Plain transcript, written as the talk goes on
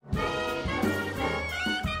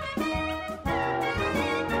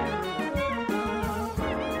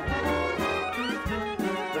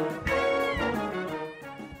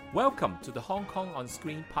Welcome to the Hong Kong On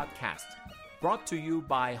Screen podcast, brought to you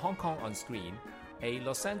by Hong Kong On Screen, a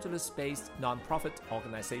Los Angeles-based non-profit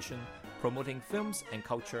organization promoting films and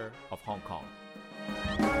culture of Hong Kong.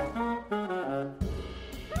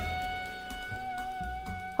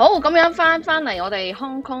 好，咁樣翻嚟我哋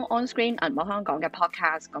Hong Kong On Screen 銀幕香港嘅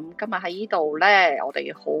podcast， 咁今日喺呢度咧，我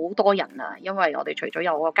哋好多人啊，因為我哋除咗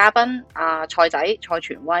有個嘉賓蔡仔蔡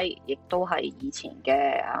傳威，亦都係以前嘅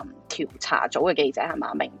調查組嘅記者係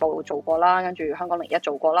嘛，明報做過啦，跟住香港01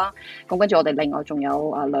做過啦，咁跟住我哋另外仲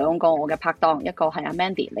有兩個我嘅拍檔，一個係阿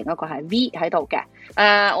Mandy， 另一個係 V 喺度嘅。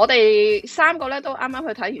我哋三個咧都啱啱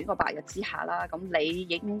去睇完個白日之下啦，咁你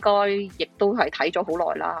應該亦都係睇咗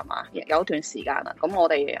好耐啦，係嘛？有一段時間啦，咁我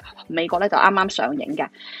哋美國咧就啱啱上映嘅，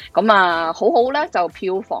咁好好咧就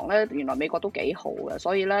票房咧原來美國都幾好嘅，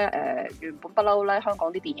所以咧原本不嬲咧香港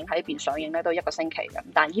啲電影喺呢邊上映咧都1個星期嘅，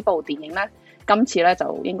但係呢部電影咧今次咧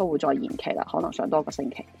就應該會再延期啦，可能上多1個星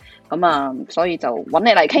期，咁所以就揾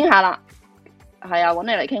你嚟傾下啦，係啊，揾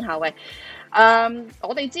你嚟傾下喂。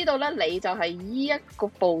我哋知道咧，你就係呢一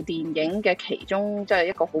部電影嘅其中即係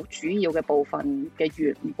一個好主要嘅部分嘅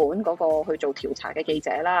原本嗰個去做調查嘅記者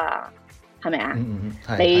啦，係咪啊？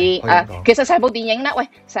你其實成部電影咧，喂，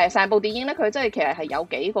成部電影咧，佢真係其實係有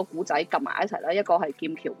幾個古仔夾埋一齊啦，一個係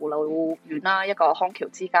劍橋護老院啦，一個康橋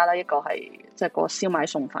之家啦，一個係即係個燒賣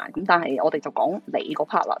餸飯。咁但係我哋就講你嗰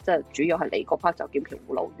part 啦，即係主要係你嗰 part 就劍橋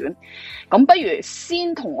護老院。咁不如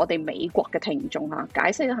先同我哋美國嘅聽眾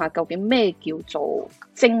解釋一下究竟咩叫做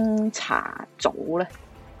偵查組咧？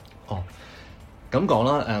哦，咁講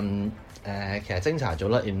啦，其實偵查組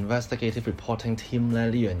啦 ，investigative reporting team 咧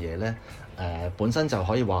呢樣嘢咧，本身就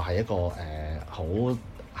可以話係一個好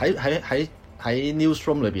喺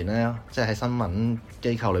newsroom 裏邊咧，即係喺新聞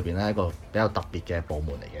機構裏邊咧一個比較特別嘅部門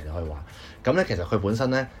嚟嘅，你可以話。咁咧其實佢本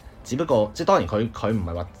身咧，只不過即係當然佢唔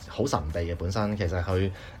係話好神秘嘅本身，其實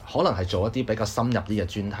佢可能係做一啲比較深入啲嘅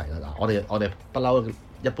專題啦。嗱，我哋不嬲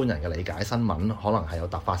一般人嘅理解，新聞可能係有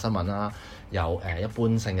突發新聞啦，有一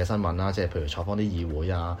般性嘅新聞啦，即係譬如採訪啲議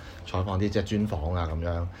會啊，採訪啲即係專訪啊咁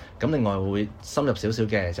樣。咁另外會深入少少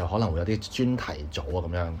嘅，就可能會有啲專題組啊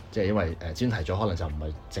咁樣。即係因為專題組可能就唔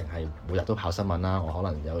係淨係每日都跑新聞啦，我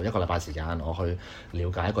可能有1個禮拜時間，我去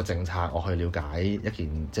了解一個政策，我去了解一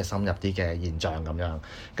件即係深入啲嘅現象咁樣。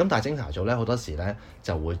咁但係偵查組咧好多時咧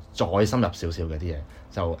就會再深入少少嘅啲嘢，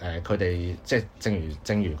就佢哋即係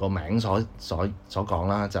正如個名所講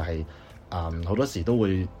啦，就係好多時都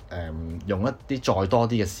會用一啲再多啲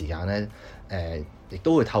嘅時間咧，亦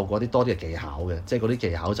都會透過啲多啲嘅技巧嘅，即係嗰啲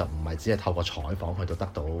技巧就唔係只係透過採訪去到得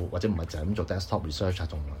到，或者唔係就咁做 desktop research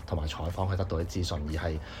同埋採訪去得到啲資訊，而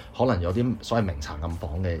係可能有啲所謂明查暗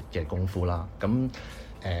訪嘅功夫啦。咁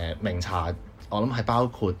明查我諗係包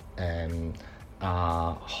括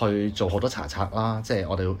去做好多查冊啦，即係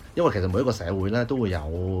我哋因為其實每一個社會咧都會有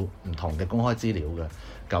唔同嘅公開資料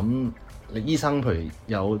嘅，咁你醫生譬如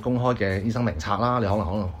有公開嘅醫生名冊啦，你可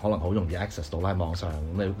能好容易 access 到啦喺網上，咁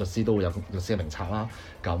你律師都會有律師嘅名冊啦，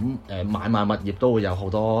咁買賣物業都會有好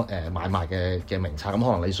多買賣嘅名冊，咁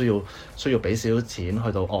可能你需要俾少少錢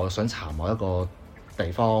去到想查某一個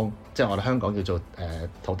地方，即係我哋香港叫做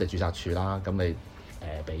土地註冊處啦，咁你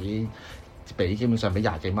俾基本上俾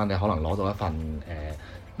20幾蚊，你可能攞到一份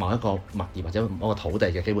某一個物業或者某個土地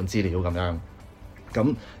嘅基本資料咁樣。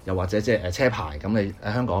咁又或者即係車牌，咁你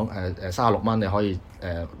喺香港36蚊你可以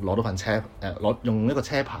攞到份車，用一個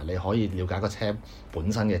車牌你可以了解個車本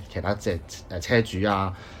身嘅其他即係車主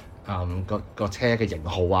啊，個車嘅型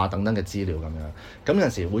號啊等等嘅資料咁樣。咁有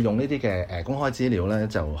陣時會用呢啲嘅公開資料咧，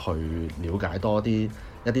就去了解多一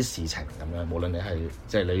啲事情咁樣。無論你係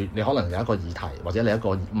即係你可能有一個議題，或者你一個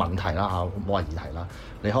問題啦嚇，冇話議題啦，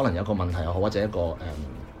你可能有一個問題又好，或者一個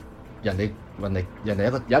人哋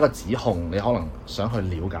有一個指控，你可能想去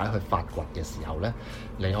了解去發掘嘅時候咧，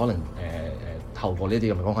你可能透過呢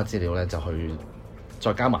啲咁嘅公開資料咧，就去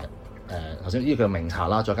再加埋頭先呢個明查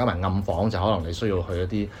啦，再加埋暗訪，就可能你需要去一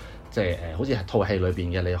啲即係好似係套戲裏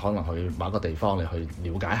邊嘅，你可能去某一個地方，你去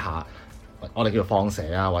了解下，我哋叫做放蛇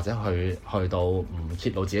啊，或者去到唔揭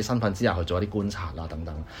露自己身份之下去做一啲觀察啦等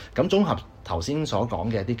等。咁綜合頭先所講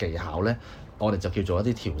嘅一啲技巧咧，我哋就叫做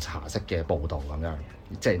一啲調查式嘅報導咁樣，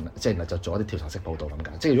即係就做一啲調查式報導咁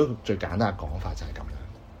解。即係如果最簡單嘅講法就係咁樣。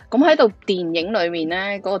咁喺度電影裏面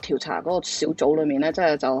咧，嗰個調查嗰個小組裏面咧，即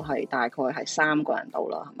係就係大概係3個人到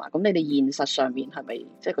啦，係嘛？咁你哋現實上面係咪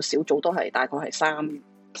即係個小組都係大概係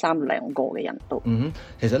三兩個嘅人到？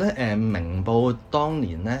其實咧明報當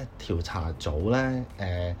年咧調查組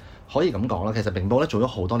咧可以咁講啦，其實明報咧做咗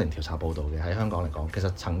好多年調查報導嘅喺香港嚟講，其實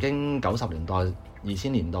曾經90年代、2000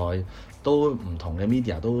年代都唔同嘅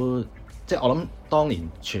media 都即係我諗當年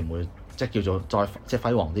傳媒。即係叫做再即係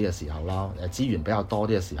輝煌啲嘅時候啦，資源比較多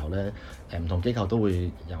啲嘅時候咧，唔同機構都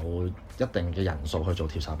會有一定嘅人數去做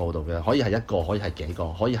調查報導嘅，可以係一個，可以係幾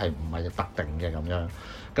個，可以係唔係特定嘅咁樣。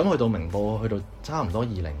咁去到明報，去到差唔多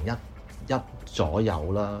2011左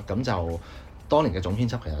右啦，咁就當年嘅總編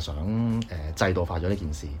輯其實想制度化咗呢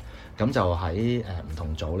件事，咁就喺唔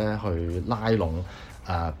同組咧去拉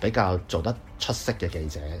攏比較做得出色嘅記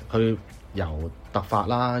者，佢由特發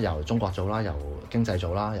啦、由中國組啦、由經濟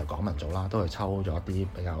組啦、由港聞組啦，都去抽咗一啲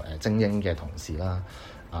比較精英嘅同事啦，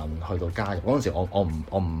去到加入嗰陣時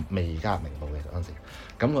我唔未加入明報嘅嗰陣時，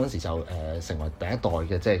咁嗰陣時就成為第一代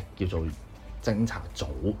嘅即係叫做偵查組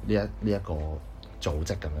呢一個組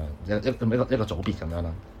織咁樣，一個組別咁樣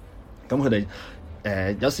啦。咁佢哋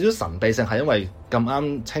有少少神秘性，係因為咁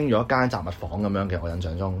啱清咗一間雜物房咁樣嘅，我印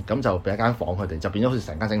象中，咁就俾一間房佢哋，就變咗好似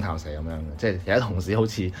成間偵探社咁樣嘅，即係其他同事好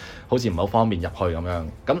似唔係好方便入去咁樣。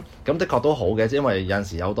咁的確都好嘅，即係因為有陣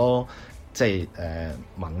時有好多即係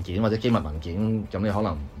文件或者機密文件，咁你可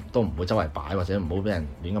能都唔會周圍擺，或者唔好俾人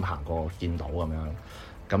亂咁行過見到咁樣。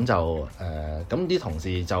咁就咁啲同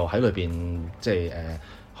事就喺裏邊即係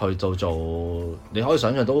去做，你可以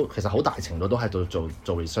想象到其實好大程度都喺度做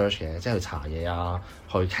research 嘅，即係去查嘢啊，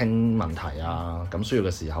去傾問題啊，咁需要嘅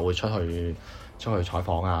時候會出去採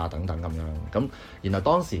訪啊等等咁樣。咁然後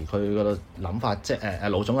當時佢個諗法，即係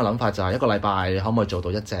老總嘅諗法就係一個禮拜可唔可以做到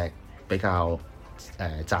一隻比較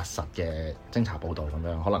紮實嘅偵查報導咁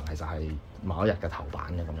樣，可能其實係某一日嘅頭版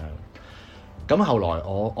嘅咁樣。咁後來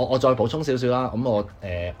我再補充少少啦，咁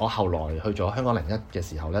我後來去咗香港01嘅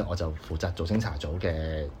時候咧，我就負責做偵查組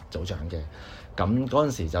嘅組長嘅。咁嗰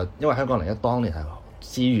陣時就因為香港01當年係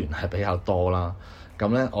資源係比較多啦，咁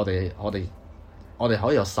咧我哋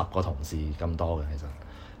可以有10個同事咁多嘅其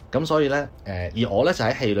實。咁所以咧而我咧就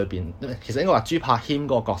喺戲裏邊，其實應該話朱柏謙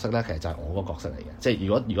嗰個角色咧，其實就係我個角色嚟嘅。即係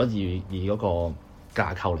如果以嗰個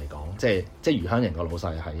架構嚟講，即係余香凝個老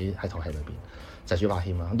細喺套戲裏邊。就係朱柏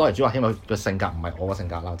謙啦，當然朱柏謙嘅性格唔係我個性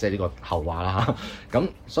格啦，即係呢個後話啦。咁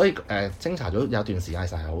所以偵查咗有段時間，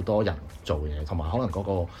其實係好多人做嘢，同埋可能嗰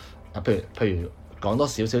個譬如講多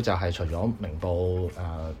少少就係除咗明報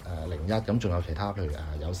01，咁仲有其他譬如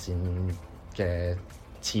有線嘅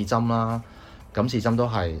刺針啦，咁刺針都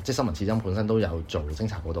係即係新聞刺針本身都有做偵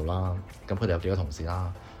查報導啦，咁佢哋有幾個同事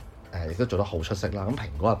啦，亦都做得好出色啦。咁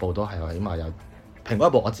蘋果日報都係起碼有。蘋果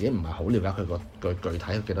日報我自己唔係好了解佢個具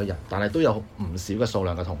體有幾多人，但係都有唔少嘅數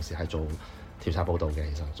量嘅同事係做調查報導嘅，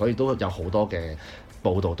其實所以都有好多嘅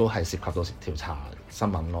報導都係涉及到調查新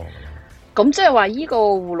聞咯。咁即係話依個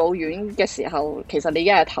護老院嘅時候，其實你已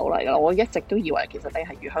經係頭嚟㗎啦。我一直都以為其實你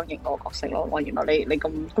係余香凝嗰個角色咯。哇，原來你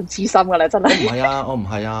咁資深㗎啦，真係。我唔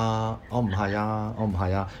係啊。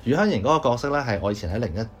余香凝嗰個角色咧係我以前喺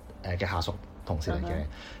01嘅下屬同事嚟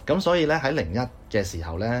嘅，咁所以咧喺01嘅時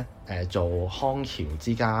候咧，做康橋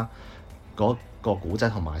之家嗰個古仔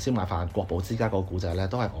同埋燒賣飯國寶之家嗰個古仔咧，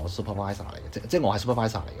都係我 supervisor 嚟嘅，即係我係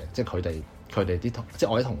supervisor 嚟嘅，即係佢哋啲即係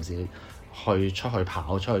我啲同事出去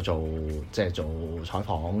跑出去做，即係做採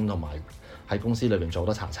訪同埋喺公司裏邊做好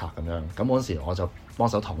多查冊咁樣。咁嗰陣時我就幫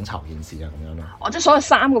手統籌件事啊咁樣咯。即係所有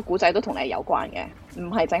3個古仔都同你有關嘅，唔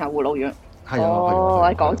係淨係護老院。係啊，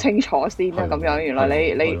你講清楚先啦，咁樣原來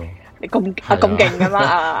你咁勁㗎嘛？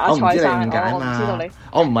阿蔡生，我唔知道你。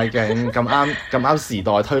我唔係勁，咁啱時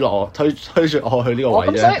代推住我去呢個位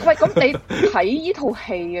啫。咁所以喂，咁你睇呢套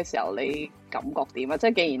戲嘅時候，你感覺點啊？即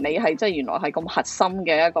係既然你係即係原來係咁核心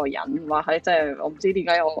嘅一個人，話係即係我唔知點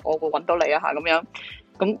解我會揾到你啊嚇咁樣。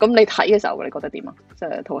咁你睇嘅時候，你覺得點啊？即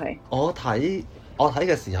係套戲。我睇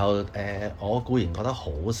嘅時候，我固然覺得好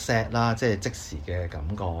sad 啦，即係即時嘅感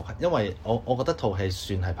覺，因為我覺得套戲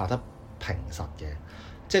算係拍得平實嘅。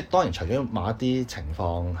即係當然，除咗某一啲情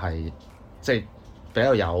況係即係比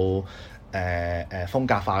較有風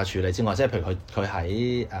格化嘅處理之外，即係譬如佢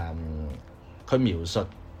喺佢描述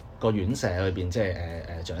個院舍裏邊，即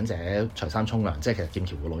係長者除衫沖涼，即係其實劍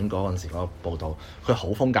橋護老院嗰陣時嗰個報導，佢好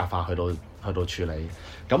風格化去到處理。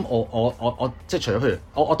咁我即係除咗譬如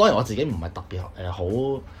我當然我自己唔係特別好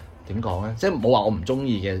點講咧，即係冇話我唔中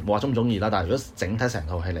意嘅，冇話中唔中意啦。但係如果整體成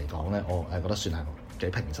套戲嚟講咧，我覺得算係幾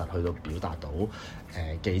平實，去到表達到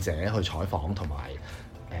記者去採訪同埋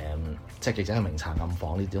即係記者去明查暗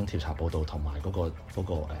訪呢種調查報導同埋嗰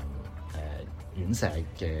個院舍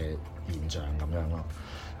嘅現象咁樣咯。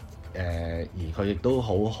而佢亦都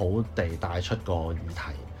好好地帶出個議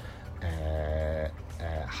題，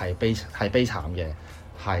係悲慘嘅，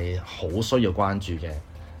係好需要關注嘅，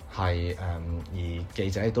係而記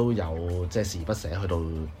者都有即係時不時去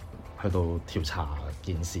到調查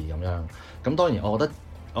件事咁樣。咁當然我覺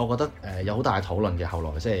得有好大討論嘅，後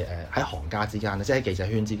來即係喺行家之間咧，即係喺記者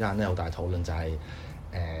圈之間咧，好大討論就係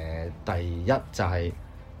第一就係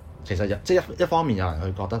其實即係一方面有人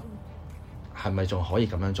去覺得係咪仲可以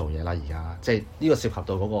咁樣做嘢啦？而家即係呢個涉及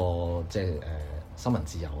到嗰個即係新聞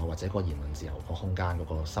自由啊，或者個言論自由個空間嗰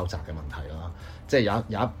個收窄嘅問題啦。即係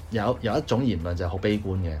有一種言論就係好悲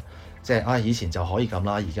觀嘅，即係以前就可以咁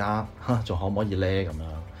啦，而家仲可唔可以咧咁樣？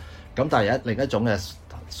咁但係另一種嘅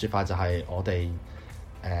説法就係我哋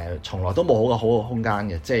從來都冇好嘅空間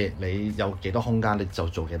嘅，即係你有幾多空間你就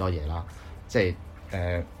做幾多嘢啦。即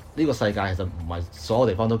係呢個世界其實唔係所有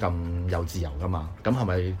地方都咁有自由噶嘛。咁係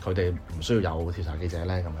咪佢哋唔需要有調查記者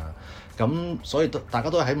咧？咁樣咁所以大家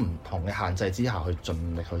都喺唔同嘅限制之下去盡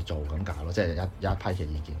力去做咁解咯。即係有一批嘅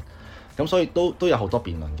意見。咁所以都有好多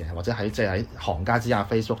辯論嘅，或者即係喺行家之間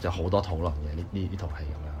Facebook 就好多討論嘅呢套戲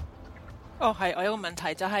咁樣。哦，係，我有個問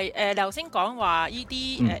題就係你頭先講話呢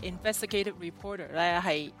啲investigative reporter 咧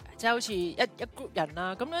係即係好似一 group 人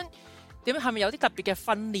啦，咁樣點係咪有啲特別嘅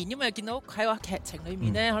訓練？因為見到喺個劇情裏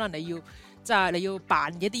面咧，可能你要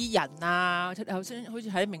扮一啲人啊，頭先好似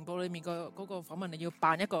喺明報裏面嗰個訪問，你要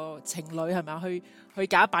扮一個情侶係咪去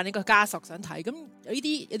假扮一個家屬想睇？咁有呢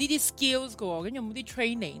啲 skills 嘅喎，咁有冇啲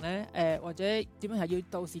training 咧？或者點樣係要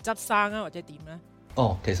到時執生啊，或者點咧？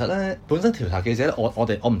其實咧，本身調查記者咧，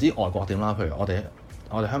我唔知外國點啦。譬如我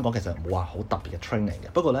哋香港其實冇話好特別嘅 training 嘅，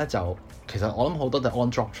不過咧就其實我諗好多就 on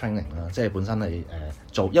job training 啦，即係本身你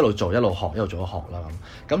一路做一路學啦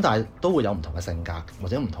咁。但係都會有唔同嘅性格或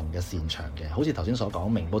者唔同嘅擅長嘅，好似頭先所講，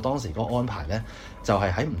明報當時嗰個安排咧，就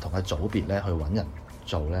係喺唔同嘅組別咧去揾人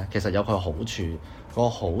做咧，其實有佢嘅好處。個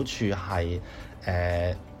好處係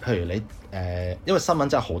譬如你因為新聞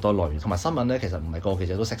真係好多類，同埋新聞咧其實唔係個個記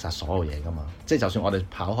者都識晒所有嘢噶嘛。即係就算我哋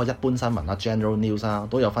跑開一般新聞啦 ，general news 啦，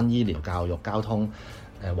都有分醫療、教育、交通、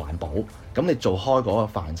環保。咁你做開嗰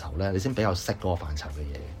個範疇咧，你先比較識嗰個範疇嘅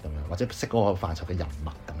嘢咁樣，或者識嗰個範疇嘅人物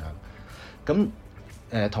咁樣。咁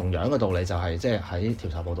同樣嘅道理就係即係喺調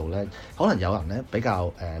查報導咧，可能有人咧比較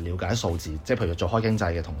了解數字，即係譬如做開經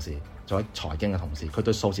濟嘅同事，做財經嘅同事，佢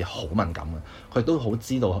對數字好敏感嘅，佢都好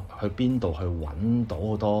知道去邊度去揾到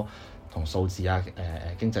好多同數字啊、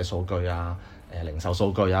經濟數據啊、零售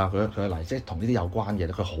數據啊，佢嚟即係同呢啲有關嘅咧，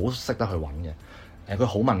佢好識得去揾嘅。佢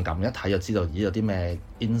好敏感，一睇就知道有啲咩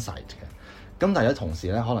insight 嘅。咁但係有同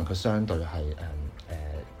事咧，可能佢相對係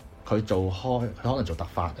佢佢可能做突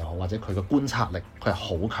發又好，或者佢嘅觀察力佢係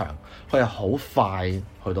好強，佢係好快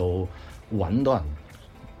去到揾到人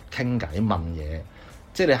傾偈問嘢。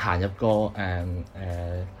即係你行入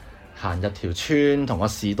行入條村同個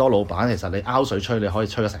士多老闆，其實你拗水吹，你可以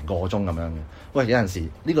吹咗成個鐘咁樣嘅。喂，有陣時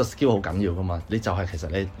呢個 skill 好緊要噶嘛，你就係其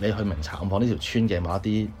實你去明查暗訪呢條村嘅某一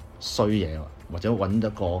啲衰嘢，或者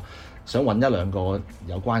想揾一兩個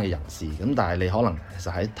有關嘅人士，咁但係你可能其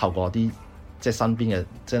實喺透過啲即係身邊嘅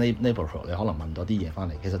即係 neighborhood，你可能問到啲嘢翻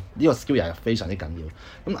嚟。其實呢個 skill 又係非常之緊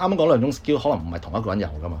要。咁啱啱講兩種 skill，可能唔係同一個人有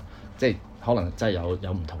噶嘛，即係可能真係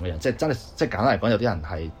有唔同嘅人，即係真係即係簡單嚟講，有啲人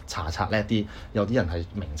係查冊叻啲，有啲人係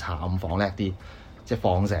明查暗訪叻啲，即係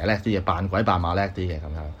放蛇叻啲嘅，扮鬼扮馬叻啲嘅咁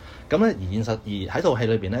樣。咁咧而喺套戲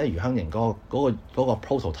裏邊咧，余香凝嗰個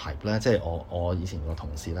prototype 咧，即係我以前個同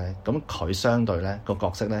事咧，咁佢相對咧個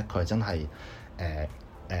角色咧，佢係真係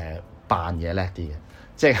扮嘢叻啲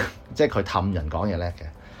嘅，即係佢氹人講嘢叻嘅，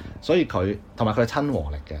所以佢同埋佢係親和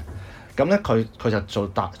力嘅。咁咧佢就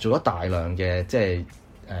做咗大量嘅即係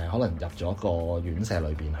可能入咗個院舍裏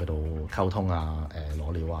邊去到溝通啊、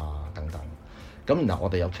攞料啊等等。咁然後我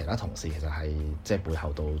哋有其他同事其實係即係背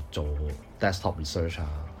後度做 desktop research 啊，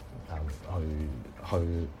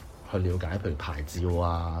去了解譬如牌照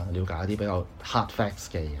啊，了解一啲比較 hard facts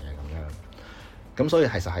嘅嘢咁樣。咁所以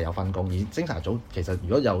其實係有分工。而偵查組其實如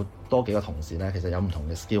果有多幾個同事咧，其實有唔同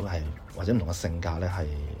嘅 skill 係或者唔同嘅性格咧，係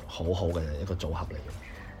好好嘅一個組合嚟嘅。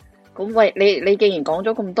咁喂，你既然講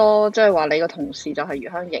咗咁多，即係話你個同事就係余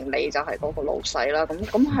香凝，你就係嗰個老細啦。咁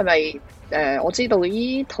係咪我知道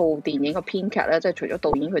呢套電影個編劇咧，即係除咗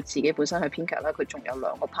導演佢自己本身係編劇啦，佢仲有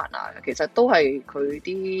兩個 partner 嘅，其實都係佢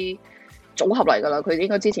啲組合嚟㗎啦。佢應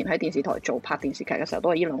該之前喺電視台拍電視劇嘅時候，都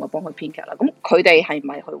係呢兩個幫佢編劇啦。咁佢哋係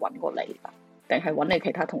咪去揾過你㗎？定係揾你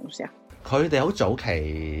其他同事啊？佢哋好早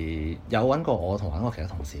期有揾過我同揾過其他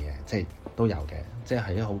同事嘅，即係都有嘅，即係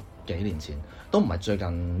喺好幾年前，都唔係最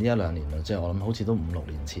近呢一兩年啦，即係我諗好似都5-6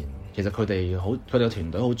年前。其實佢哋個團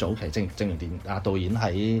隊好早期，正如導演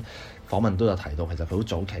喺訪問都有提到，其實佢好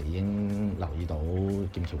早期已經留意到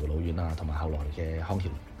劍橋護老院啊，同埋後來嘅康橋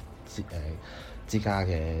之家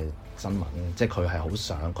嘅新聞，即係佢係好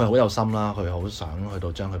想，佢好有心啦，佢好想去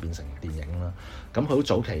到將佢變成電影啦。咁佢好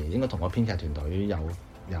早期應該同個編劇團隊有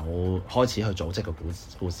開始去組織個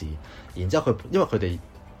故事，然之後因為佢哋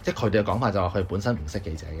即係佢哋嘅講法就係佢本身唔識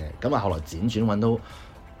記者嘅，咁啊後來輾轉揾到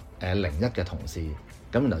01嘅同事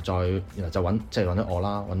咁然後就揾即係揾咗我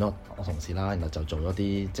啦，揾咗我同事啦，然後就做咗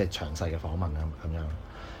啲即係詳細嘅訪問咁樣，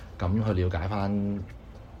咁去了解翻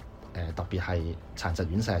特別係殘疾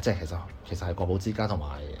院舍，即係其實係國寶之家同埋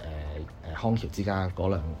康橋之家嗰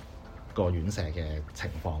兩個院舍嘅情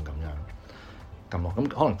況咁咯。咁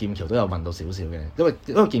可能劍橋都有問到少少嘅，因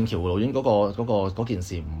為劍橋護老院嗰件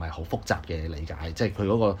事唔係好複雜嘅理解，即係佢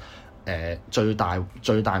嗰個最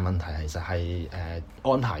大問題其實係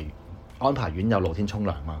安排院友露天沖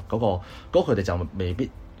涼嘛，嗰佢哋就未必，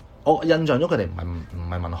我印象中佢哋唔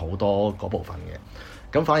係問好多嗰部分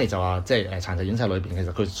嘅，咁反而就話即係殘疾院舍裏邊其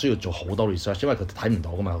實佢需要做好多 research， 因為佢睇唔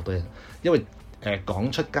到噶嘛好多嘢，因為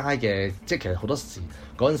講出街嘅即係其實好多時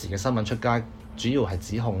嗰陣時嘅新聞出街，主要係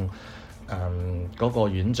指控嗰個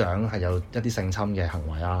院長係有一啲性侵嘅行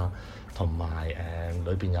為啊，同埋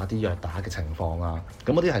裏邊有一啲虐打嘅情況啊，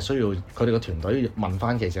咁嗰啲係需要佢哋個團隊問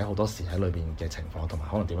翻記者好多時喺裏邊嘅情況，同埋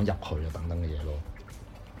可能點樣入去啊等等嘅嘢咯。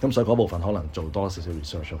咁所以嗰部分可能做多少少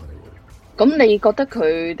research 佢哋會。咁你覺得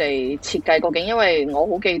佢哋設計究竟？因為我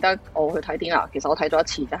好記得我去睇電影，其實我睇咗一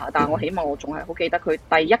次啫嚇，但係我起碼我仲係好記得佢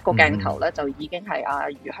第一個鏡頭咧就已經係阿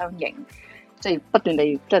余香凝。即係不斷地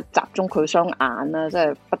即係集中佢雙眼啦，即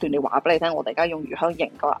係不斷地話俾你聽，我哋而家用余香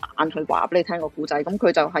凝個眼去話俾你聽個故仔。咁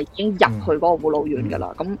佢就係已經入去嗰個護老院㗎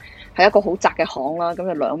啦。咁係一個好窄嘅巷啦，咁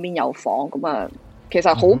就兩邊有房。咁啊，其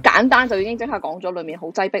實好簡單就已經即刻講咗，裡面好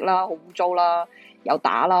擠迫啦，好污糟啦，有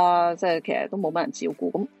打啦，即係其實都冇乜人照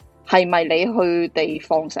顧。咁係咪你去地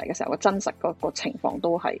放蛇嘅時候個真實嗰個情況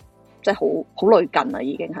都係即係好類近啊？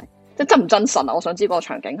已經係即係真唔真實啊？我想知嗰個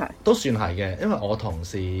場景係都算係嘅，因為我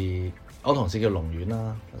同事叫龍苑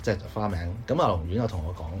啦，即係花名。咁阿龍苑又同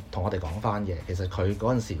我哋講翻嘅，其實佢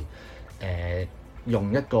嗰陣時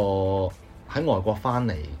用一個喺外國翻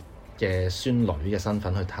嚟嘅孫女嘅身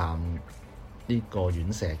份去探呢個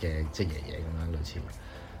院舍嘅即係爺爺咁樣，類似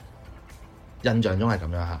印象中係咁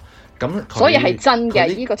樣嚇。咁所以係真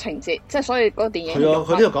嘅呢個情節，即係所以嗰個電影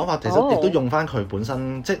佢呢個講法其實亦都用翻佢本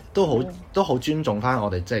身，即係都好尊重翻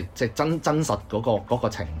我哋即係真實嗰個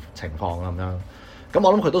情況咁樣。咁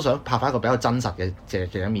我諗佢都想拍翻一個比較真實嘅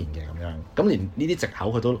一面嘅咁樣，咁連呢啲藉口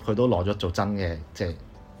佢都攞咗做真嘅，即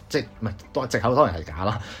係唔係藉口當然係假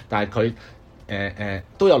啦，但係佢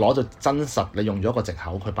都有攞做真實，你用咗一個藉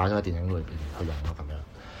口，佢擺咗喺電影裏邊去用咯咁樣。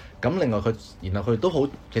咁另外然後佢都好，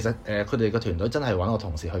其實佢哋個團隊真係揾我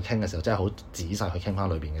同事去傾嘅時候，真係好仔細去傾翻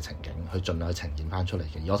裏邊嘅情景，去盡量去呈現翻出嚟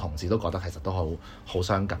嘅。而我同事都覺得其實都好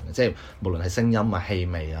相近嘅，即係無論係聲音啊、氣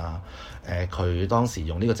味啊，佢當時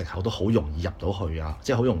用呢個藉口都好容易入到去啊，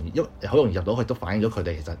即係好容易入到去，都反映咗佢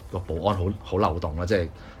哋其實個保安好漏洞啦，即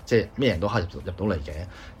係咩人都可以入到嚟嘅。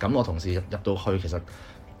咁我同事入到去，其實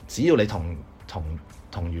只要你同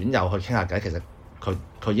院友去傾下偈，其實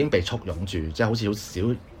佢已經被簇擁住，即係好似好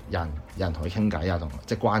少有人同佢傾偈啊，同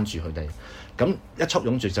即係關注佢哋。咁一簇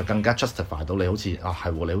擁住就更加 justify 到你好似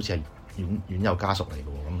係喎，你好似係院友家屬嚟嘅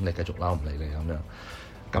喎，咁你繼續啦，唔理你咁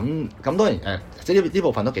樣。咁當然即係呢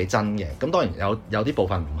部分都幾真嘅。咁當然有啲部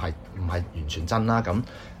分唔係完全真啦。咁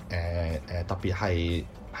特別係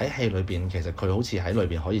喺戲裏邊，其實佢好似喺裏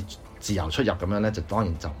邊可以自由出入咁樣咧，就當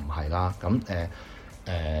然就唔係啦。咁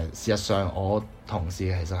事實上我同事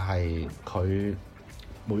其實係佢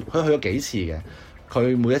去咗幾次嘅。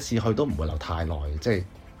佢每一次去都唔會留太耐，即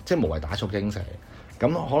係無謂打草驚蛇。咁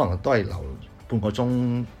可能都係留半個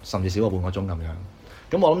鐘，甚至少過半個鐘咁樣。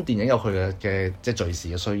咁我諗電影有佢嘅即係敘事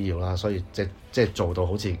嘅需要啦，所以即係做到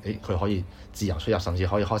好似佢可以自由出入，甚至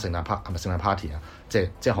可以開聖誕 party 啊，即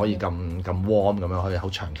係可以咁 warm 咁樣，可以好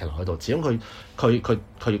長期留喺度。始終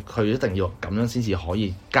佢一定要咁樣先至可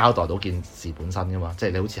以交代到件事本身噶嘛。即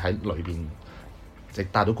係你好似喺裏邊即係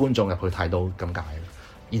帶到觀眾入去睇到咁解。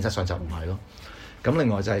現實上就唔係咯。咁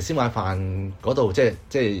另外就係鮮買飯嗰度，即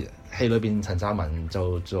係戲裏邊陳湛文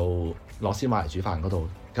就做攞鮮買嚟煮飯嗰度，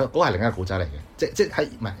嗰個係另一個故仔嚟嘅，即係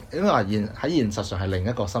唔係應該話喺現實上係另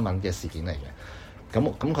一個新聞嘅事件嚟嘅。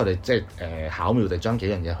咁佢哋即係巧妙地將幾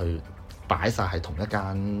樣嘢去擺晒喺同一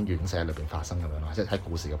間院舍裏邊發生咁樣咯，即係喺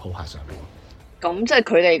故事嘅鋪排上邊。咁即係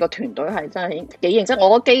佢哋個團隊係真係幾認真。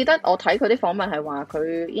我記得我睇佢啲訪問係話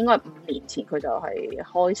佢應該5年前佢就係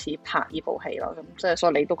開始拍呢部戲咯。咁即係所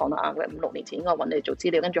以你都講得啱嘅，5-6年前應該揾你做資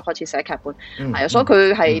料，跟住開始寫劇本。係啊，所以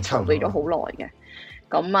佢係籌備咗好耐嘅。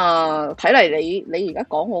咁睇嚟你而家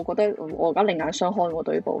講，我覺得我而家另眼相看喎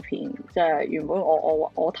對呢部片。即係原本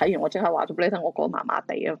我睇完我即刻話咗俾你聽，我覺得麻麻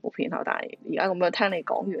地啊部片後，但係而家咁樣聽你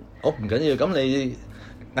講完，唔緊要。咁你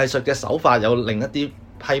藝術嘅手法有另一啲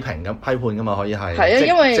批判噶嘛，可以係，係啊，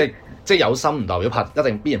因為即係有心唔代表一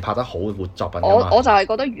定必然拍得好嘅作品。我就係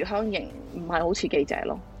覺得余香凝唔係好似記者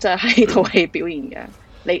咯，即係喺套戲表現嘅。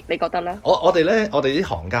你覺得咧？我哋啲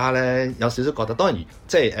行家咧有少少覺得，當然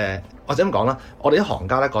即係或者咁講啦，我哋啲行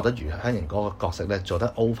家咧覺得余香凝嗰個角色咧做得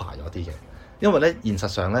over 咗啲嘅，因為咧現實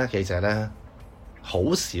上咧記者咧好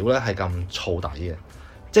少咧係咁燥底嘅，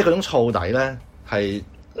即係嗰種燥底咧係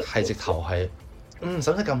直頭係使唔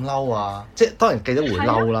使咁嬲啊？即係當然記者會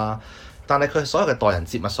嬲啦，但係佢所有嘅待人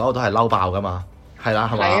接物，所有都係嬲爆噶嘛，係啦，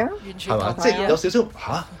係嘛？完全係嘛？即係有少少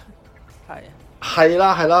嚇。係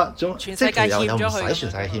啦，即全世界欠咗佢，又唔使全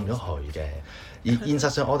世界欠咗佢嘅。而現實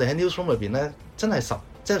上，我哋喺 newsroom 裏邊咧，真係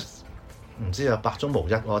即係唔知啊，百中無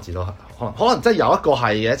一咯，至多可能真係有一個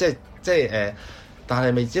係嘅，即係但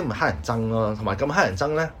係未知唔係黑人憎咯，同埋咁黑人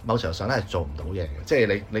憎咧，某程度上咧係做唔到嘢嘅。即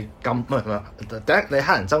係你咁唔係第一，你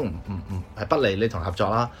黑人憎唔係不利你同人合作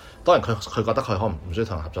啦。當然佢覺得佢可能唔需要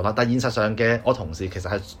同人合作啦，但係現實上嘅我同事其實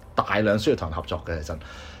係大量需要同人合作嘅，其實。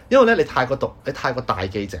因為咧，你太過大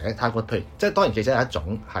記者，太過譬如，即係當然記者有一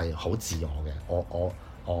種係好自我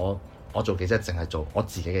嘅，我做記者淨係做我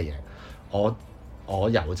自己嘅嘢，我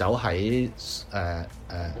遊走喺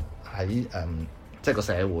即係個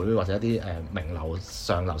社會或者一啲名流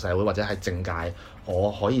上流社會或者係政界，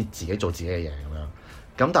我可以自己做自己嘅嘢咁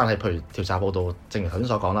樣。咁但係譬如調查報道，正如頭先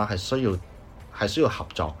所講啦，係需要合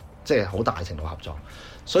作，即係好大程度合作，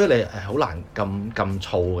所以你係好難咁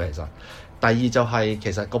燥嘅其實。第二就係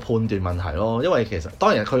其實個判斷問題咯，因為其實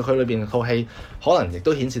當然佢裏邊套戲可能亦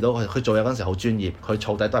都顯示到佢做嘢嗰陣時好專業，佢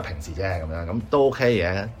燥底都係平時啫咁樣，咁都 OK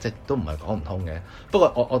嘅，即係都唔係講唔通嘅。不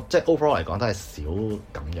過我即係 overall 嚟講都係少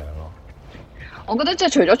咁樣咯。我覺得即係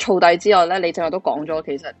除咗燥底之外咧，你正話都講咗，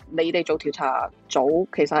其實你哋做調查組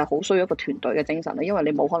其實係好需要一個團隊嘅精神咧，因為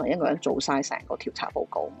你冇可能一個人做晒成個調查報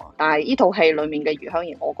告嘛。但係呢套戲裡面嘅余香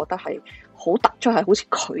凝，我覺得係好突出，係好似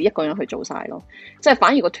佢一個人去做晒咯。即係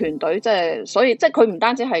反而個團隊即係，所以即係佢唔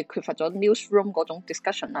單止係缺乏咗 newsroom 嗰種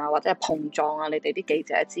discussion 啊，或者係碰撞啊，你哋啲記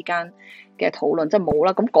者之間嘅討論即係冇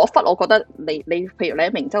啦。咁嗰忽我覺得你譬如你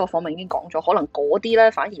喺明州嘅訪問已經講咗，可能嗰啲咧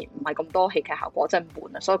反而唔係咁多戲劇效果，真係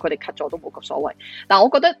悶啊，所以佢哋 cut 咗都冇咁所謂。但係我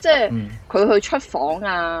覺得即係佢去出訪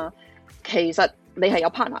啊，其實你係有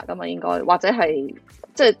partner 噶嘛，應該或者係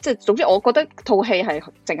即係總之，我覺得套戲係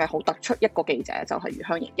淨係好突出一個記者，就係余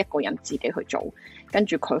香凝一個人自己去做，跟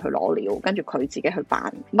住佢去攞料，跟住佢自己去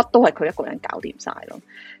辦，乜都係佢一個人搞掂晒咯。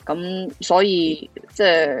咁所以即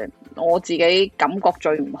係我自己感覺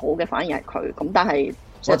最唔好嘅，反而係佢。咁但係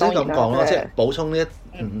或者咁講咯，即係補充呢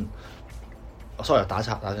一sorry 打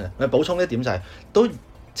岔你補充呢一點就係都。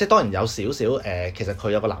即係當然有少少其實佢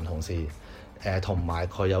有個男同事同埋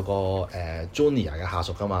佢有個junior 嘅下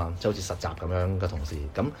屬噶嘛，即係好似實習咁樣嘅同事。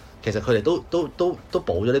咁其實佢哋都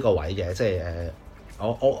補咗呢個位嘅，即係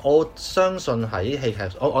我相信喺戲劇，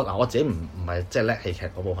我自己唔係即係叻戲劇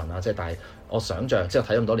嗰部分啦，即係但係我想像即係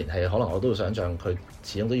睇咁多年戲，可能我都會想像佢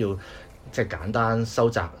始終都要即係簡單收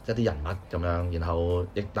集一啲人物咁樣，然後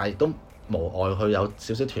但係都無礙佢有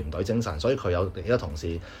少少團隊精神，所以佢有幾個同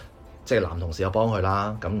事。即係男同事有幫佢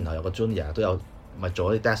啦，咁然後有個 junior 都有咪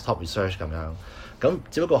做一啲 desktop research 咁樣，咁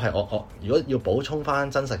只不過係我如果要補充翻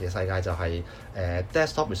真實嘅世界就係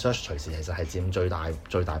desktop research 隨時其實係佔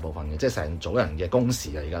最大部分嘅，即係成組人嘅工時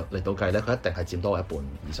啊，而家嚟到計咧，佢一定係佔多一半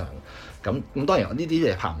以上。咁當然呢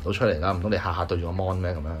啲嘢拍唔到出嚟啦，唔通你下下對住個 mon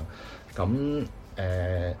咩咁樣？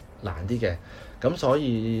咁難啲嘅，咁所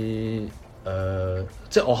以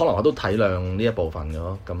即係我可能我都體諒呢一部分嘅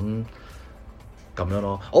咯，咁樣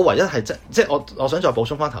咯，我唯一係即係我想再補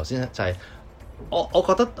充翻頭先就係我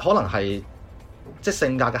覺得可能係即係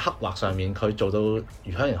性格嘅刻畫上面，佢做到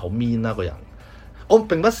余香凝好 mean 啦個人。我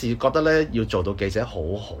並不是覺得咧要做到記者好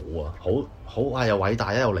好啊，好啊又偉大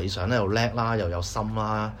啊又理想咧又叻啦又有心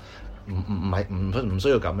啦，唔需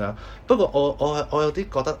要咁樣。不過我有啲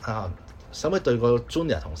覺得啊，使唔使對個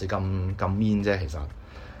junior 同事咁 mean 啫？其實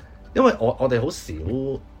因為我哋好少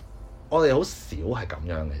係咁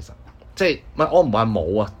樣嘅，其實。即係我唔係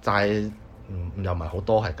冇啊，但係又唔係好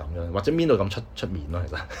多係咁樣，或者邊度咁出面咯，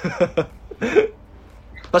其實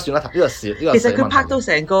不算啦。呢個事其實佢拍到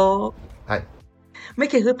成個係咪？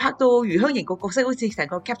其實佢拍到余香凝個角色好似成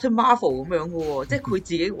個 Captain Marvel 咁樣嘅喎，即係佢自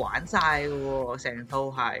己玩晒嘅喎，成套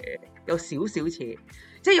係有少少似，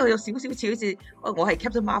即係有少少似好似我係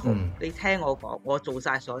Captain Marvel，你聽我講，我做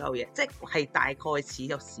晒所有嘢，即係大概似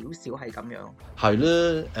有少少係咁樣。係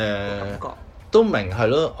咧，感覺。都明係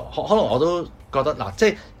咯，可能我都覺得嗱，即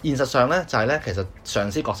係現實上咧，就係咧，其實上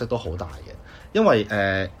司角色都好大嘅，因為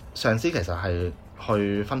上司其實係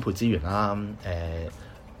去分配資源啦，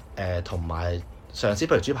同埋上司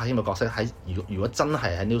譬如朱柏謙嘅角色喺如果真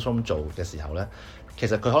係喺 newsroom 做嘅時候咧，其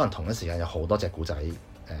實佢可能同一時間有好多隻故仔，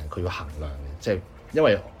佢要衡量嘅，即係因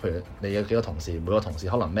為譬如你有幾個同事，每個同事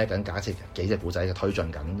可能孭緊假設幾隻故仔嘅推進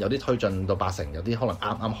緊，有啲推進到8成，有啲可能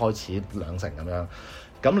啱啱開始2成咁樣。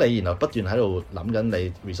咁你然後不斷喺度諗緊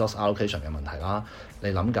你 resource allocation 嘅問題啦，你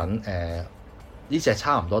諗緊呢隻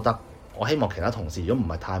差唔多得，我希望其他同事如果唔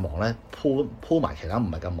係太忙咧，鋪埋其他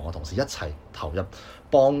唔係咁忙嘅同事一齊投入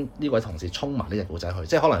幫呢位同事衝埋呢隻故仔去，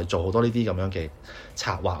即係可能要做好多呢啲咁樣嘅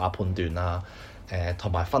策劃啊、判斷啊，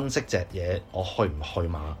同埋分析隻嘢我去唔去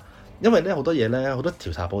馬，因為咧好多嘢咧，好多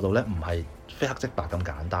調查報道咧唔係非黑即白咁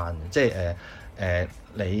簡單，即係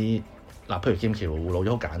你嗱，譬如劍橋護老咗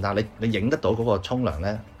好簡單，你影得到嗰個沖涼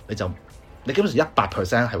咧，你基本上100%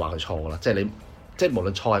 係話佢錯噶啦，即係即係無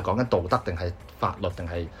論錯係講緊道德定係法律定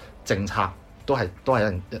係政策，都係有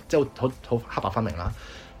人即係好黑白分明啦。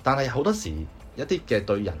但係好多時一啲嘅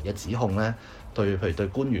對人嘅指控咧，譬如對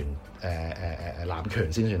官員濫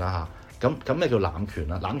權先算啦嚇。咁咩叫濫權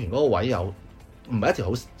啊？濫權嗰個位有唔係一條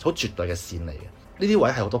好絕對嘅線嚟嘅，呢啲位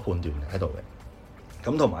係好多判斷喺度嘅。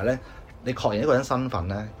咁同埋咧，你確認一個人身份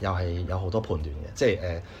咧，又係有好多判斷嘅。即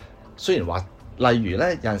係雖然話，例如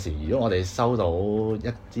咧有陣時，如果我哋收到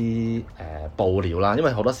一啲報料啦，因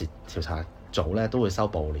為好多時調查組咧都會收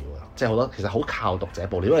報料嘅，即係好多其實好靠讀者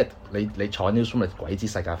報料，因為你坐 newsroom 你鬼知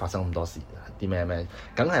世界發生咁多事，啲咩，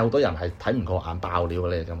梗係好多人係睇唔過眼爆料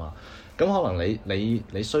嘅㗎嘛。咁可能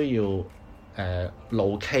你需要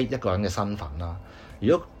locate 一個人嘅身份啦。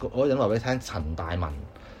如果嗰個人話俾你聽陳大文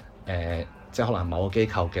即係可能某個機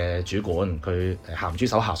構嘅主管，佢鹹豬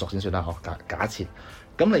手下屬先算啦。我假設，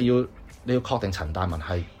咁你要確定陳大文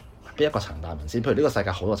係邊一個陳大文先。譬如呢個世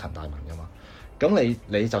界好多陳大文㗎嘛。咁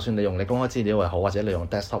你就算你用你公開資料又好，或者你用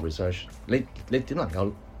desktop research， 你點能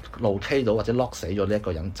夠 locate 到或者 lock 死咗呢一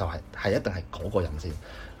個人，就係一定係嗰個人先。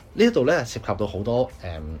呢度咧涉及到好多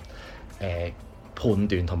判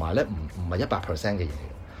斷，同埋咧唔係100% 嘅嘢。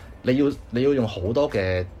你要用好多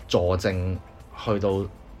嘅佐證去到了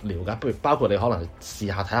解，譬如包括你可能試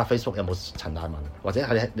下睇下 Facebook 有冇陳大文，或者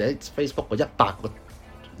係你喺 Facebook 個100個、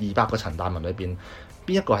200個陳大文裏邊，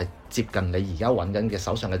邊一個係接近你而家揾緊嘅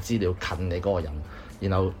手上嘅資料近你嗰個人，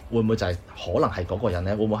然後會唔會就係可能係嗰個人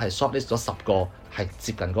咧？會唔會係 shortlist 咗10個係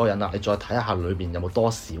接近嗰個人啦？你再睇下裏邊有冇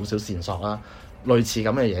多少少線索啦，類似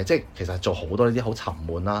咁嘅嘢，即係其實做好多呢啲好沉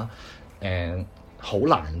悶啦，好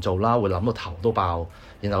難做啦，會諗到頭都爆，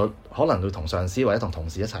然後可能會同上司或者同同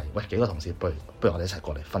事一齊，喂，幾個同事，不如我哋一齊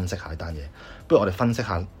過嚟分析下呢單嘢，不如我哋分析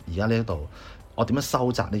下而家呢一度，我點樣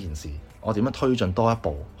收窄呢件事，我點樣推進多一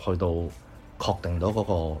步去到確定到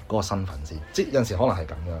嗰個身份先，即係有陣時可能係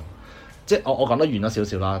咁樣，即係我講得遠咗少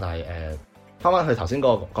少啦，但係翻去頭先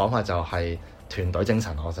嗰個講法就係團隊精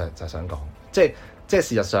神，我就想講，即係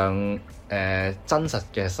事實上真實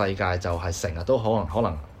嘅世界就係成日都可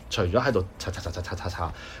能。除咗喺度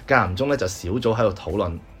查，間唔中咧就小組喺度討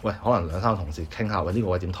論，喂，可能2-3個同事傾下，喂，呢個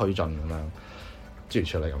位點推進咁樣，諸如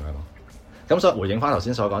此類咁樣咯。咁所以回應翻頭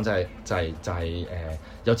先所講，就係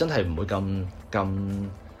又真係唔會咁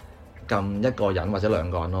一個人或者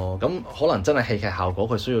2個人咯。咁可能真係戲劇效果，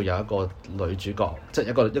佢需要有一個女主角，即係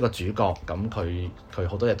一個主角，咁佢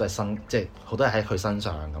好多嘢都係即係好多嘢喺佢身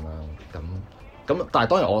上咁樣咁，但係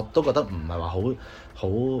當然我都覺得唔係話好，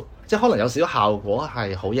即係可能有少少效果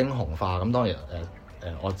係好英雄化咁。當然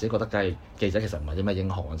我自己覺得梗係記者其實唔係啲咩英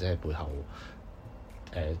雄，或者係背後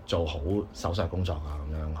做好手上工作啊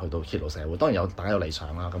咁樣去到揭露社會。當然大家有理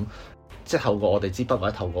想啦，咁即係透過我哋支筆或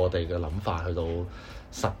者透過我哋嘅諗法去到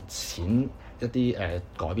實踐一啲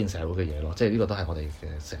改變社會嘅嘢咯。即係呢個都係我哋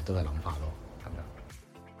嘅成日都係諗法咯，係咪？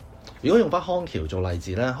如果用翻康橋做例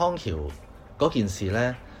子咧，康橋嗰件事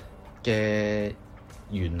咧嘅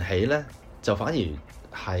緣起咧，就反而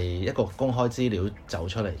係一個公開資料走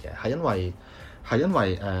出嚟嘅，係因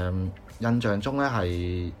為印象中咧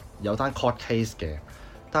係有單 court case 嘅，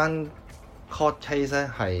單 court case 咧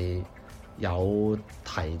係有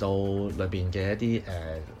提到裏邊嘅一啲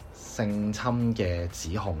性侵嘅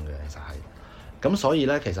指控嘅，其實係咁，所以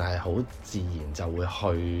咧其實係好自然就會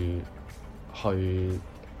去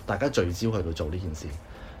大家聚焦去到做呢件事。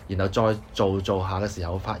然後再做下嘅時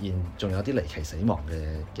候，發現仲有啲離奇死亡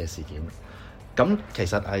嘅事件。咁其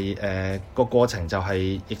實係個過程就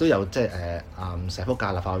係、亦都有即係社福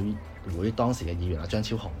界立法會當時嘅議員張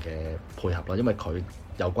超雄嘅配合啦，因為佢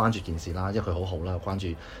有關注件事啦，因為佢好好啦，關注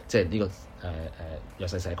即係呢個弱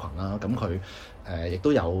勢社群啦。咁佢亦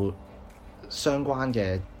都有相關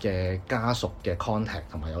嘅家屬嘅 contact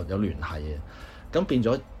同埋有聯繫嘅。咁變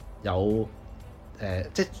咗有。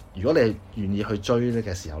即係如果你願意去追呢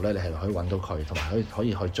嘅時候咧，你係可以揾到佢，同埋可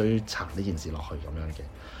以去追查呢件事落去咁樣嘅。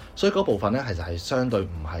所以嗰部分咧，其實係相對唔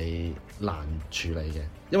係難處理嘅，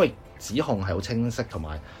因為指控係好清晰，同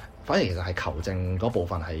埋反而其實係求證嗰部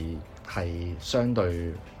分係相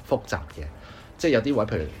對複雜嘅。即係有啲位，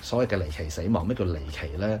譬如所謂嘅離奇死亡，咩叫離奇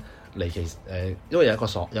咧？離奇因為有個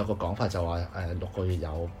講法就話6個月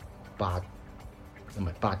有8唔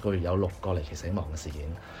係8個月有6個離奇死亡嘅事件。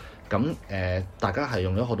咁大家係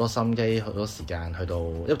用咗好多心機、好多時間去到，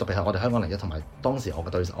因為特別係我哋香港01同埋當時我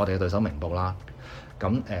哋嘅對手明報啦，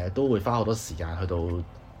咁都會花好多時間去到揾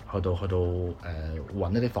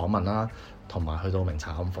一啲訪問啦，同埋去到明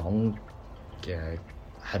查暗訪嘅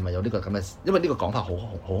係咪有呢個咁嘅？因為呢個講法好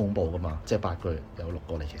恐怖噶嘛，即係8個月有6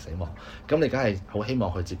個離奇死亡，咁你梗係好希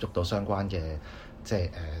望去接觸到相關嘅即係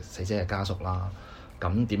死者嘅家屬啦。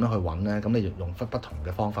咁點樣去揾咧？咁你用不同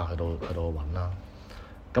嘅方法去到揾啦。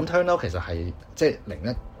咁 turn out 其實係即係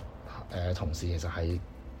01同事其實係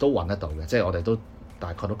都揾得到嘅，即係我哋都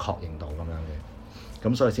大概都確認到咁樣嘅，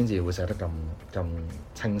咁所以先至會寫得咁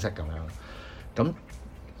清晰咁樣。咁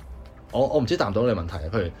我唔知答唔到你問題，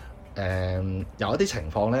譬如有一啲情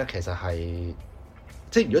況咧，其實係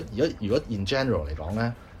即係如果 in general 嚟講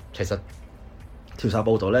咧，其實調查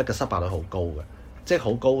報道咧嘅失敗率好高嘅，即係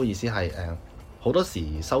好高嘅意思係好多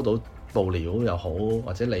時收到報料又好，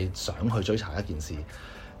或者你想去追查一件事，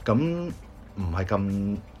咁唔係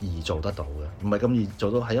咁易做得到嘅，唔係咁易做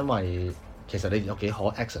到係因為其實你有幾可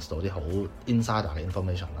access 到啲好 insider 嘅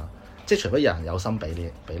information 啦，即係除非有人有心俾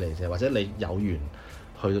你啫，或者你有緣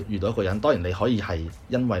去遇到一個人，當然你可以係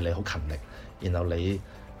因為你好勤力，然後你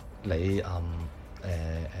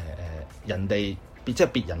人哋即係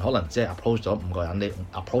別人可能只係 approach 咗5個人，你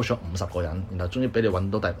approach 咗50個人，然後終於俾你揾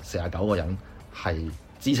到第49個人係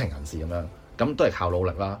知情人士咁樣，咁都係靠努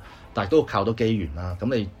力啦，但係都靠到機緣啦。咁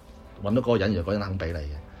你揾到嗰個人，如果嗰人肯俾你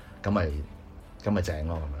嘅，咁咪正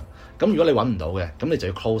咯咁樣。咁如果你揾唔到嘅，咁你就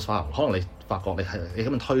要 close file， 可能你發覺你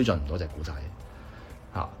根本推進唔到隻故仔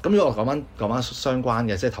嚇。咁如果我講翻相關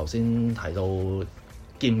嘅，即係頭先提到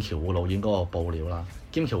劍橋護老院嗰個報料啦，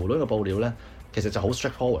劍橋護老院嘅報料咧，其實就好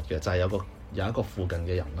straightforward 嘅，就係有一個附近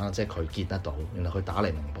嘅人啦，即係佢見得到，然後佢打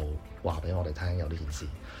嚟明報話俾我哋聽有呢件事。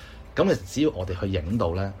咁你只要我哋去影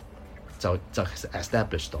到咧，就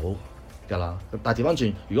establish 到㗎啦。但係調翻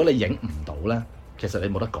轉，如果你影唔到咧，其實你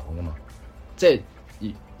冇得講㗎嘛。即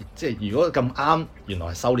係如果咁啱，原來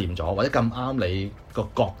係收斂咗，或者咁啱你個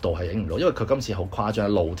角度係影唔到，因為佢今次好誇張，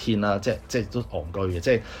露天啦，即係都戇居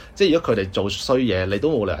嘅。即係如果佢哋做衰嘢，你都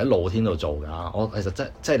冇理由喺露天度做㗎。我其實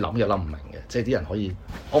真係諗嘢諗唔明嘅，即係啲人可以，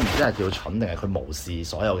我唔知係叫蠢定係佢無視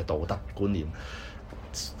所有嘅道德觀念，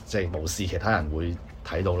即係無視其他人會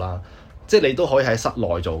睇到啦。即係你都可以喺室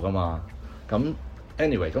內做㗎嘛。咁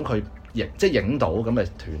anyway，咁佢影到咁咪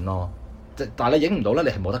斷咯。但係你影唔到咧，你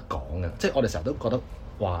係冇得講嘅。即係我哋成日都覺得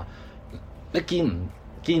話，你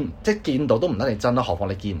見到都唔得你真啦，何況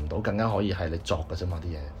你見唔到，更加可以係你作嘅啫嘛啲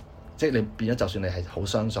嘢。即係你變咗，就算你係好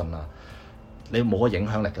相信啊，你冇個影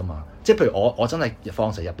響力㗎嘛。即係譬如我真係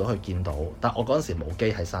放蛇入到去見到，但我嗰陣時冇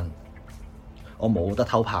機喺身，我冇得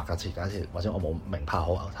偷拍㗎，假設或者我冇明拍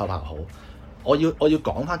好偷拍好，我要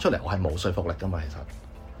講翻出嚟，我係冇說服力㗎嘛，其實。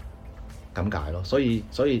咁解咯，所以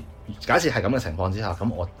假設係咁嘅情況之下，咁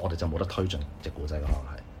我哋就冇得推進隻故仔，可能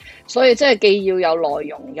係。所以即係既要有內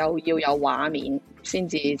容，又要有畫面，先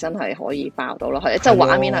至真係可以爆到咯。係，即係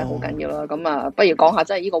畫面係好緊要啦。咁啊，不如講下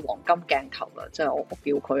即係呢個黃金鏡頭啦，即係我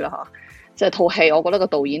叫佢啦嚇。即係套戲，我覺得個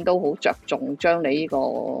導演都好着重將你呢個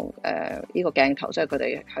鏡頭，即係佢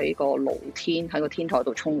哋喺個露天喺個天台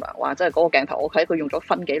度沖涼，哇！即係嗰個鏡頭，我睇佢用咗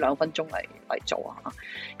分幾兩分鐘嚟做啊，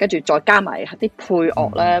跟住再加埋啲配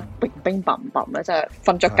樂咧，乒乒乓乓咧，即係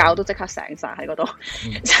瞓着覺都即刻醒晒喺嗰度。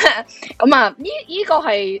即係咁啊！呢個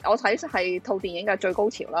係我睇係套電影嘅最高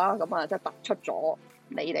潮啦。咁啊，即係突出咗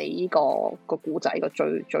你哋呢個故仔個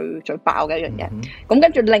最爆嘅一樣嘢。咁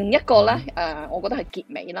跟住另一個咧，我覺得係結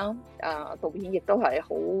尾啦。導演亦都係好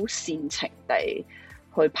煽情地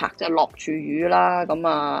去拍，即係落住雨啦。咁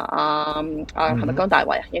係咪姜大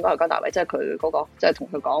衛啊？應該係姜大衛，即係佢嗰個，即係同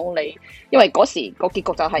佢講你，因為嗰時個結局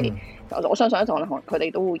就係，我相信一同佢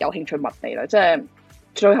哋都會有興趣問你啦。即係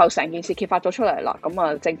最後成件事揭發咗出嚟啦，咁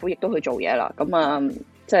啊政府亦都去做嘢啦，咁啊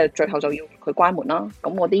即係最後就要佢關門啦。咁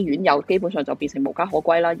我啲院友基本上就變成無家可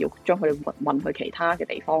歸啦，要將佢哋運去其他嘅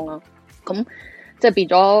地方啦。咁即係變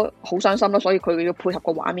咗好傷心啦，所以佢要配合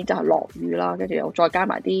個畫面就係落雨啦，跟住又再加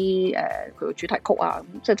埋啲佢嘅主題曲啊，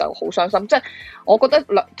即係就好傷心。即係我覺得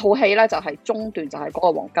套戲咧就係中段就係嗰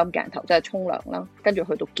個黃金鏡頭，即係沖涼啦，跟住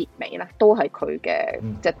去到結尾咧都係佢嘅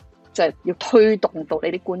即係要推動到你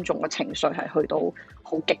啲觀眾嘅情緒係去到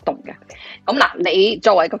好激動嘅。咁嗱，你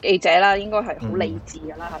作為個記者啦，應該係好理智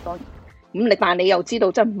㗎啦，當然。咁但係你又知道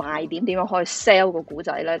即係賣點點樣可以 sell 個故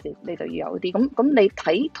仔咧，你就要有啲。咁你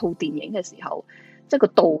睇套電影嘅時候，即係個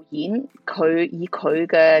導演佢以佢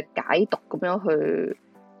嘅解讀咁樣去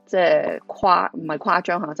即係唔係誇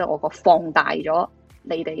張嚇，即係我個放大咗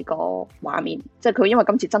你哋個畫面。即係佢因為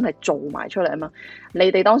今次真係做埋出嚟啊嘛，你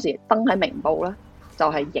哋當時登喺明報咧。就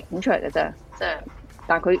係影出嚟嘅啫，即係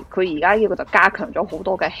但係佢而家呢個就加強咗好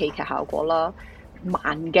多嘅戲劇效果啦、慢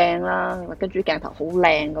鏡啦，跟住鏡頭好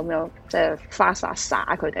靚咁樣，即係花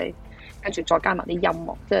灑佢哋，跟住再加埋啲音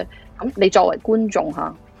樂，即係咁。你作為觀眾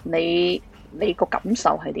嚇，你個感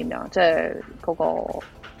受係點樣？即係嗰個，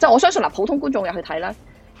即係我相信嗱，普通觀眾入去睇咧，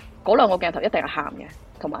嗰兩個鏡頭一定係喊嘅，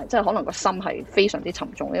同埋即係可能個心係非常之沉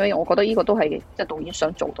重，因為我覺得呢個都係即係導演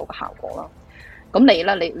想做到嘅效果啦。咁你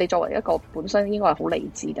咧，你作為一個本身應該係好理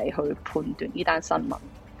智地去判斷呢單新聞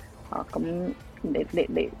啊，咁你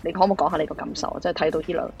可唔可以講下你個感受啊？即係睇到呢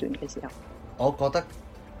兩段嘅時候，我覺得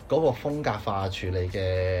嗰個風格化處理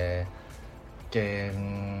嘅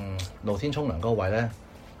露天沖涼嗰個位咧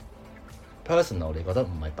 ，personal 你覺得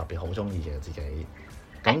唔係特別好中意嘅自己。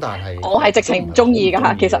咁但係我係直情唔中意㗎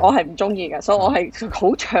嚇，其實我係唔中意嘅，所以我係好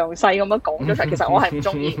詳細咁樣講咗出嚟。其實我係唔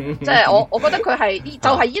中意，即係我覺得佢係就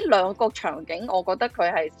係呢兩個場景，我覺得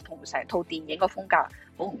佢係同成套電影個風格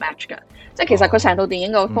好唔 match 嘅。即係其實佢成套電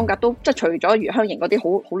影個風格都即係除咗余香凝嗰啲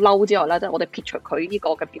好嬲之外咧，即係我哋撇除佢呢個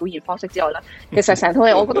嘅表現方式之外咧，其實成套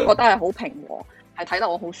戲我覺得係好平和，係睇得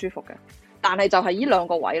我好舒服嘅。但係就係呢兩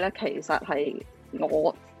個位咧，其實係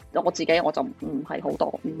我自己我就唔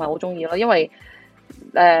係好中意咯，因為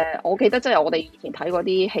我記得即係我哋以前睇嗰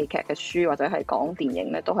啲戲劇嘅書或者係講電影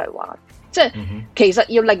咧，都係話即係其實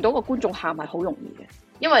要令到個觀眾喊係好容易嘅，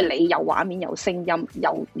因為你有畫面、有聲音、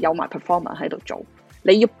有埋 performance 喺度做，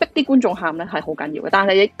你要逼啲觀眾喊咧係好緊要嘅。但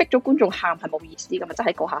係你逼咗觀眾喊係冇意思㗎嘛，即係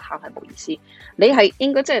喺嗰下喊係冇意思。你係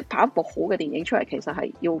應該即係拍一部好嘅電影出嚟，其實係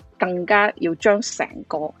要更加要將成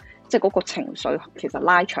個即係嗰個情緒其實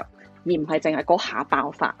拉長，而唔係淨係嗰下爆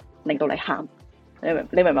發令到你喊。你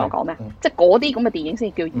明唔明我講咩？即係嗰啲咁嘅電影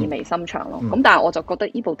先叫意味深長咯。咁但係我就覺得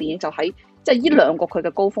呢部電影就喺即係呢兩個佢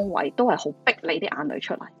嘅高峰位都係好逼你啲眼淚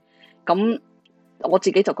出嚟。咁我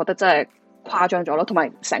自己就覺得真係誇張咗咯，同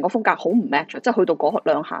埋成個風格好唔 match，即係去到嗰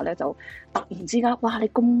兩下咧就突然之間，哇！你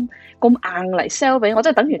咁硬嚟 sell 俾我，即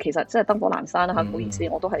係等於其實即係燈火闌珊啦嚇。唔好意思，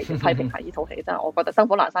我都係批評下呢套戲，真係我覺得燈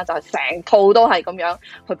火闌珊就係成套都係咁樣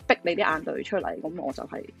去逼你啲眼淚出嚟，咁我就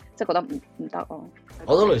係即係覺得唔得咯。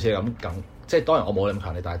我都類似咁，即係當然我冇咁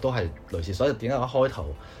強烈，但係都係類似。所以點解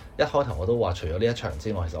一開頭我都話，除咗呢一場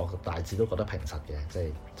之外，其實我大致都覺得平實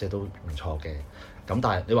嘅，即係都唔錯嘅。咁但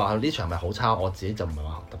係你話呢場係咪好差？我自己就唔係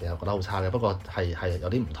話特別係覺得好差嘅，不過係有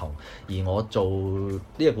啲唔同。而我做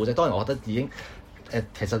呢個故仔，當然我覺得已經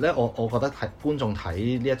其實咧，我覺得係觀眾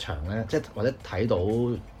睇呢一場咧，即係或者睇到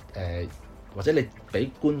或者你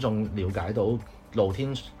俾觀眾了解到露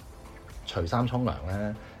天除衫沖涼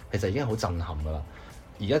咧，其實已經好震撼㗎啦。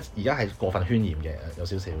而家係過分渲染嘅，有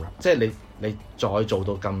少少，即係你再做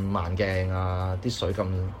到咁慢鏡啊，啲水咁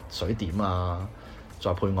水點啊，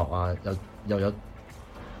再配樂啊，又有，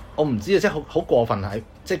我唔知啊，即係好過分係，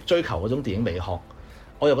即係追求嗰種電影美學，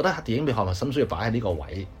我又覺得電影美學係咪需要擺喺呢個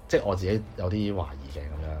位，即係我自己有啲懷疑嘅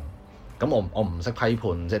咁樣。咁我唔識批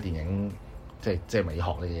判即係電影即係美學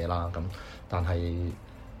嘅嘢啦。咁但係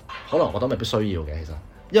可能我覺得未必需要嘅，其實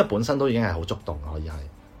因為本身都已經係好觸動，可以係。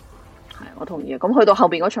係，我同意。咁去到後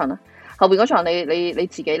邊嗰場咧，後邊嗰場你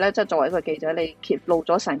自己咧，即係作為一個記者，你揭露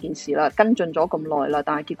咗成件事啦，跟進咗咁耐啦，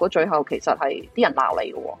但係結果最後其實係啲人鬧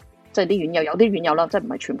你嘅喎，即係啲院友有啲院友啦，即係唔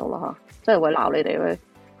係全部啦嚇，即係會鬧你哋咧，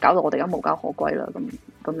搞到我哋而家無家可歸啦。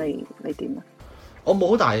咁你點啊？我冇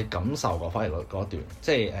好大感受過，反而嗰一段，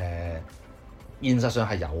即係現實上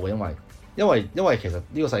係有嘅，因為其實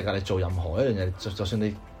呢個世界你做任何一樣嘢，就算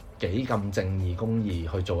你幾咁正義公義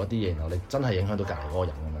去做一啲嘢，然後你真係影響到隔離嗰個人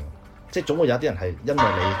咁樣。即係總會有一啲人係因為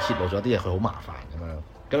你揭露咗啲嘢，佢好麻煩咁樣，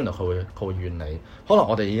咁然後佢會怨你。可能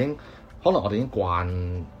我哋已經慣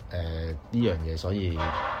呢樣嘢，所以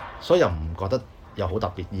又唔覺得又好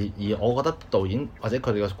特別。而我覺得導演或者佢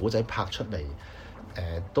哋個古仔拍出嚟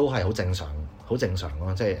都係好正常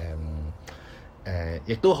咯。即係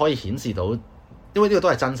亦都可以顯示到，因為呢個都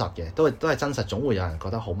係真實嘅，都係真實。總會有人覺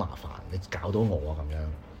得好麻煩，你搞到我啊咁樣。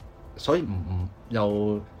所以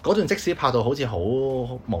又嗰段即使拍到好似好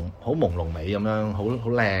朦朧美咁樣，好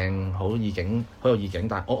靚，好意境，好有意境，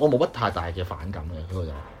但係我冇乜太大嘅反感嘅嗰個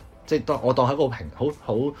就，即係我當係一個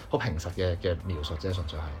好平實嘅描述啫，純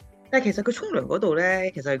粹係。但係其實佢沖涼嗰度咧，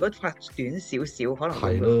其實如果拍短少少，可能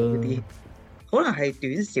會好啲，可能係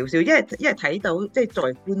短少少，因為睇到即係作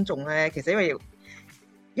為觀眾咧，其實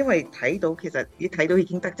因為睇到其實你睇到已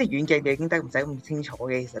經得，即係遠鏡嘅已經得，唔使咁清楚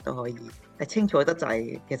嘅，其實都可以係清楚得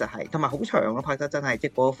滯。其實係同埋好長咯，拍得真係即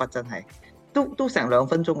係嗰個忽真係都成2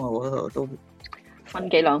分鐘啊！嗰度都分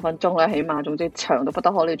幾兩分鐘啦，起碼總之長到不得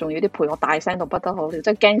可了，仲要啲配樂大聲到不得可了，即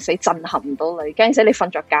係驚死震撼唔到你，驚死你瞓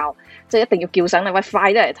着覺，即係一定要叫醒你，喂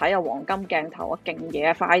快啲嚟睇下黃金鏡頭啊，勁嘢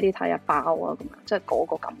啊，快啲睇下爆啊咁樣，即係嗰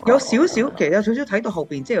個感覺。有少少，其實有少少睇到後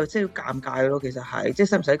邊，即係有少少尷尬咯。其實係，即係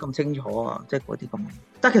使唔使咁清楚啊？即係嗰啲咁。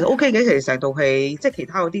但係其實 OK 嘅，其實成套戲即係其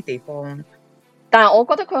他嗰啲地方。但係我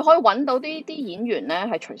覺得佢可以揾到啲演員咧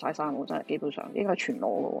係除晒衫喎，真係基本上應該係全裸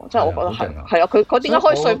嘅喎，即係我覺得係啊，佢點解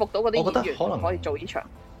可以說服到嗰啲演員可以做呢場？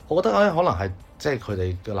我覺得可能係即係佢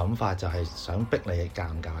哋嘅諗法就係想逼你尷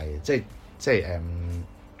尬嘅，即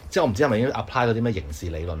係我唔知係咪已經 apply 到啲咩刑事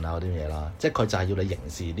理論啊嗰啲嘢啦，即係佢就係要你刑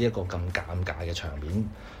事呢一個咁尷尬嘅場面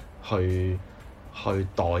去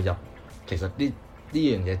代入，其實呢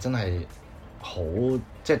樣嘢真係好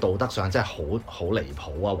即係道德上真係好離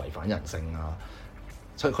譜啊，違反人性啊！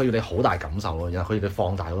所以佢要你好大感受咯，然後佢要你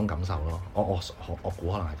放大嗰種感受咯。我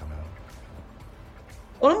估可能係咁樣。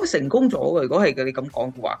我諗佢成功咗嘅，如果係你咁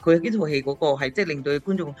講嘅話，佢呢套戲嗰個係即係令到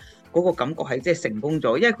觀眾嗰個感覺係即係成功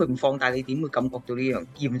咗，因為佢唔放大你點會感覺到呢樣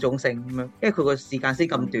嚴重性咁樣，因為佢個時間先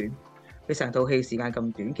咁短，佢成套戲時間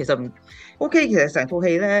咁短，其實 OK。其實成套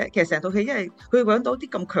戲咧，因為佢揾到啲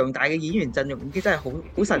咁強大嘅演員陣容，已經真係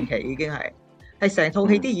好神奇，已經係成套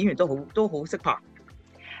戲啲演員都好識拍。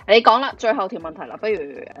你講啦，最後條問題啦，不如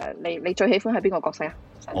你最喜歡係邊個角色啊？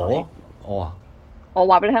我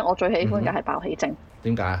話俾你聽，我最喜歡嘅係鮑起靜。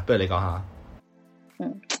點解啊？不如你講下。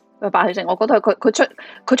鮑起靜，我覺得佢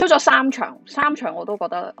出咗三場我都覺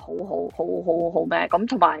得好咩咁，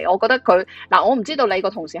同埋我覺得佢嗱，我唔知道你個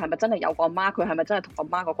同事係咪真係有個媽，佢係咪真係同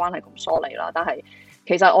個媽個關係咁疏離啦？但係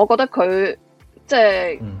其實我覺得佢即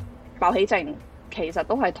係鮑起靜，其實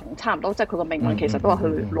都係同差唔多，即係佢個命運其實都係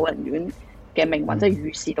去老人院嘅命運，即係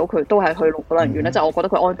預示到佢都係去老人院咧。即係我覺得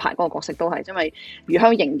佢安排嗰個角色都係，因為余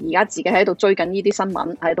香凝而家自己喺度追緊呢啲新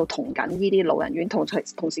聞，喺度同緊呢啲老人院，同時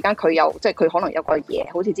間佢又即係佢可能有個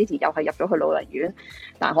爺，好似之前又係入咗去老人院，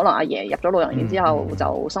但係可能阿爺入咗老人院之後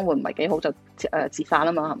就生活唔係幾好，就自殺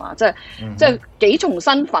啦嘛，係嘛？即係幾重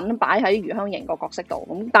身份擺喺余香凝個角色度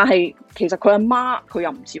咁，但係其實佢阿媽佢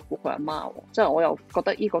又唔照顧佢阿媽，即係我又覺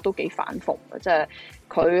得呢個都幾反諷嘅，即係。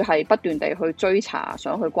佢係不斷地去追查，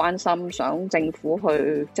想去關心，想政府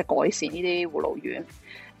去即係改善呢啲護老院。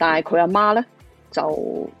但係佢阿媽咧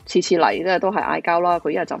就次嚟即係都係嗌交啦。佢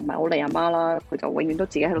一日就唔係好理阿媽啦，佢就永遠都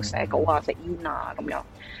自己喺度寫稿啊、食煙啊咁樣。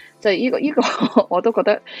即係呢個我都覺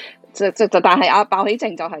得但係阿鮑起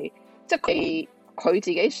靜就係即係佢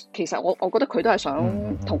自己其實我覺得佢都係想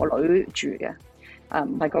同個女住嘅。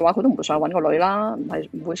唔係嘅話，佢都唔會上去揾個女啦，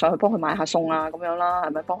唔會上去幫佢買下餸啊咁樣啦，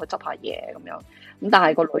係咪幫佢執下嘢咁樣？咁但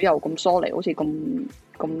係個女又咁疏離，好似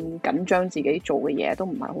咁緊張自己做嘅嘢，都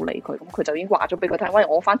唔係好理佢。咁佢就已經話咗俾佢聽，喂，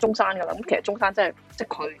我翻中山㗎啦。咁其實中山即係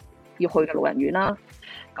佢要去嘅老人院啦。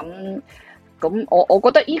咁我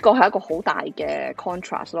覺得呢個係一個好大嘅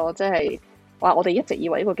contrast 咯，即係話我哋一直以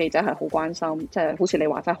為呢個記者係好關心，即係好似你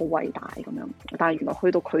話真係好偉大咁樣。但係原來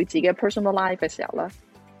去到佢自己嘅 personal life 嘅時候咧，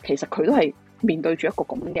其實佢都係面對住一個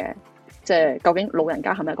咁嘅，即係究竟老人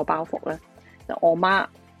家係咪一個包袱咧？我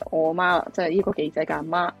媽即係呢個記者嘅阿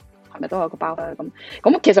媽係咪都有個包袱咧？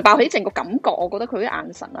咁其實鮑起靜個感覺，我覺得佢啲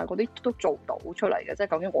眼神啊嗰啲都做到出嚟嘅。即係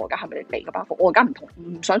究竟我而家係咪你個包袱？我而家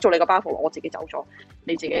唔想做你個包袱，我自己走咗，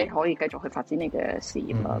你自己可以繼續去發展你嘅事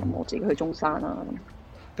業啦。咁我自己去中山啦。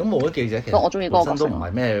咁冇啲記者其實我中意嗰個角色都唔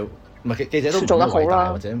係咩，唔係記者都做得好啦，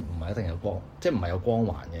或者唔係一定有光，即係唔係有光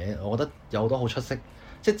環嘅。我覺得有好多好出色。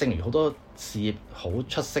即係正如好多事業好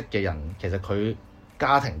出色嘅人，其實佢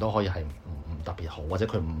家庭都可以係唔特別好，或者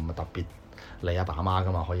佢唔特別理阿爸阿媽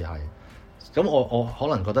噶嘛，可以係。咁我可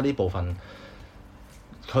能覺得呢部分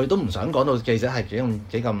佢都唔想講到記者係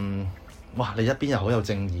幾咁，哇！你一邊又好有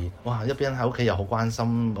正義，哇！一邊喺屋企又好關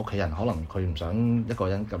心屋企人，可能佢唔想一個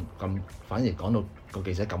人咁，反而講到個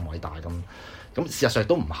記者咁偉大咁事實上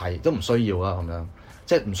都唔係，都唔需要啦咁樣。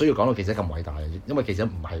即係唔需要講到記者咁偉大，因為記者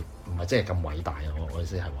唔係真係咁偉大啊！我意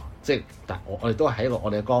思係話，即係但我哋都係喺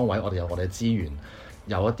我哋嘅崗位，我哋有我哋嘅資源，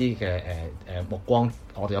有一啲嘅目光，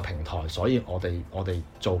我哋有平台，所以我哋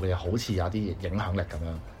做嘅嘢好似有啲影響力咁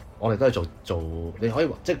樣。我哋都係做，你可以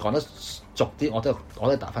即係講得俗啲，我都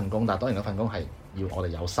係打份工，但係當然嗰份工係要我哋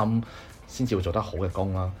有心先至會做得好嘅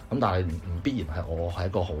工啦。咁但係唔必然係我係一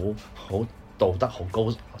個好道德好高、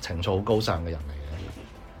情操好高尚嘅人嚟。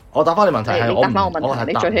我答翻你問題係我係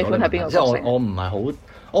你最喜歡係邊個角色？即係我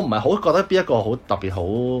唔係好覺得邊一個好特別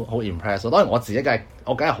好 impress。當然我自己梗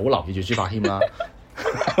係好留意住朱柏謙啦，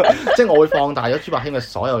即係我會放大咗朱柏謙嘅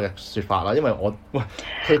所有嘅説法啦，因為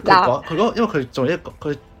佢講佢因為佢仲有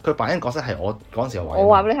佢扮演角色係我嗰陣時我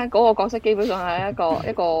話俾你聽，嗰個角色基本上係一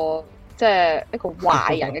個即係一個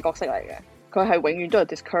壞人嘅角色嚟嘅。佢係永遠都係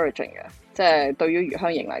discouraging 嘅，即係對於余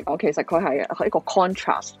香凝嚟講，其實佢係一個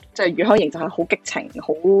contrast， 即係余香凝就係好激情、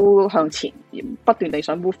好向前，不斷地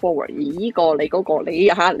想 move forward， 而呢個你嗰個你即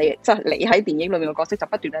係你喺電影裏面嘅角色就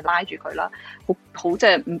不斷地拉住佢啦，好即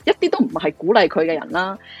係一啲都唔係鼓勵佢嘅人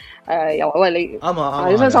啦。又話喂你啱啊，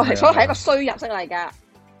所以係一個衰入式嚟㗎，蔡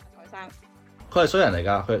生。佢係衰人嚟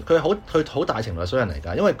㗎，佢好大程度係衰人嚟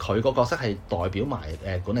㗎，因為佢個角色係代表埋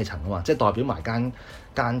管理層啊嘛，即係代表埋間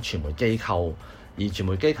傳媒機構，而傳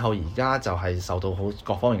媒機構而家就係受到好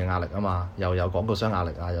各方面嘅壓力啊嘛，又有廣告商壓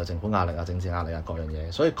力啊，有政府壓力啊，政治壓力啊，各樣嘢，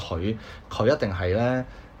所以佢一定係咧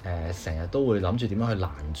成日都會諗住點樣去攔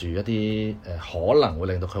住一啲可能會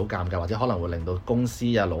令到佢好尷尬，或者可能會令到公司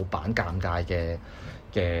啊老闆尷尬嘅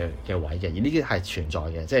位嘅，而呢啲係存在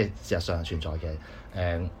嘅，即係事實上係存在嘅。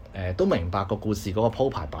都明白個故事嗰個鋪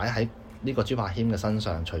排擺喺呢個朱柏謙嘅身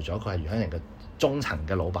上，除咗佢係余香凝嘅中層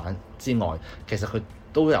嘅老闆之外，其實佢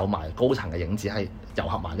都有埋高層嘅影子係糅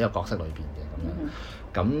合埋呢個角色裏邊嘅咁樣。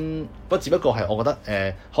咁不過只不過係我覺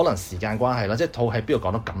得可能時間關係啦，即係套戲邊度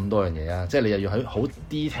講到咁多樣嘢啊？即係你又要喺好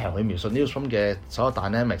detail 去描述 Newsroom 嘅所有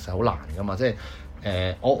dynamics 係好難噶嘛？即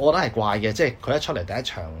係我覺得係怪嘅，即係佢一出嚟第一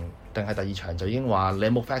場定係第二場就已經話你有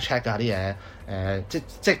冇 fact check 㗎啲嘢？即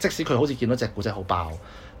使佢好似見到隻故仔好爆。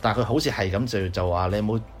但係佢好似係咁就話你有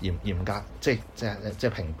冇嚴格即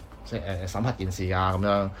係審核件事啊咁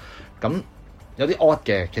樣，咁有啲 odd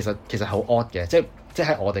嘅，其實好 odd 嘅，即係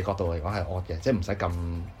喺我哋角度嚟講係 odd 嘅，即係唔使咁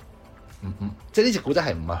即係呢隻古仔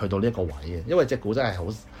係唔係去到呢一個位嘅，因為隻古仔係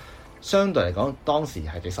好相對嚟講當時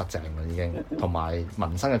係幾實淨嘅已經，同埋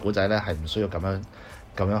民生嘅古仔咧係唔需要咁樣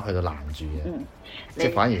去到攔住嘅，即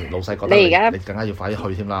係反而老細覺得你更加要快啲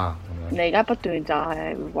去添啦咁樣。你而家不斷就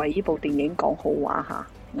係為呢部電影講好話嚇。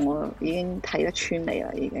我已經睇得穿你啦，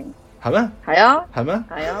已經係咩？係啊，係咩？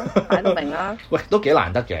係啊，睇到明啦。喂，都幾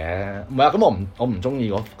難得嘅，唔係啊？咁我唔中意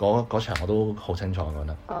嗰場，我都好清楚覺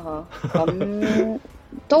得。咁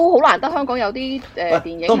都好難得，香港有啲電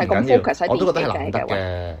影係咁 focus 喺電影嘅。我都覺得係難得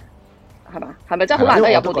嘅，係嘛？係咪真係好難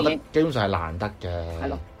得有部電影？基本上係難得嘅。係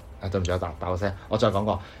咯。對唔住啊，打個聲，我再講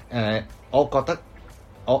過。我覺得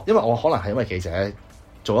因為我可能係因為記者。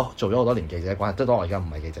做咗好多年記者關係，即係當我而家唔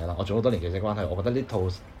係記者啦。我做好多年記者關係，我覺得呢套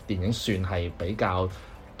電影算係比較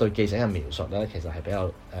對記者嘅描述咧，其實係比較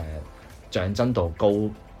象徵度高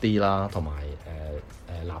啲啦，同埋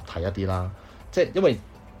立體一啲啦。即係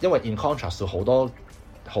因為 in contrast 到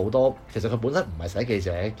好多，其實佢本身唔係寫記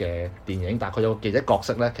者嘅電影，但係佢有個記者角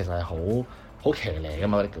色咧，其實係好騎呢噶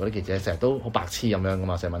嘛。嗰啲記者成日都好白痴咁樣噶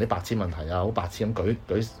嘛，成日問啲白痴問題啊，好白痴咁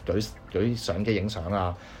舉相機影相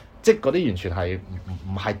啊。即係嗰啲完全係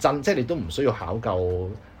唔係真，即係你都唔需要考究，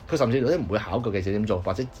佢甚至都唔會考究記者點做，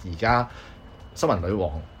或者而家新聞女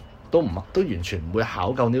王都完全唔會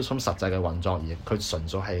考究 Newsroom 實際嘅運作，而佢純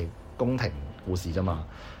粹係宮廷故事啫嘛。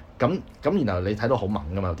咁然後你睇到好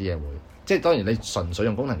猛噶嘛，有啲嘢會，即係當然你純粹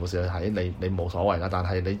用宮廷故事去睇，你冇所謂啦。但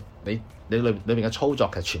係你裏邊嘅操作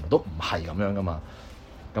其實全部都唔係咁樣噶嘛。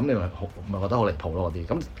咁你咪覺得好離譜咯嗰啲，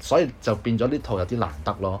咁所以就變咗呢套有啲難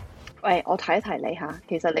得咯。喂，我提一提你嚇，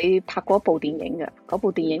其實你拍過一部電影嘅，嗰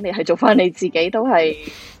部電影你係做翻你自己，都係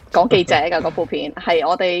講記者嘅嗰部片，係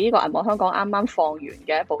我哋呢個銀幕香港啱啱放完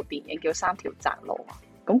嘅一部電影，叫《三條窄路》啊。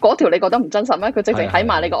咁嗰條你覺得唔真實咩？佢直情喺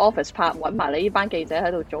埋你個 office 拍，揾埋你呢班記者喺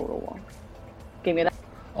度做咯喎，記唔記得？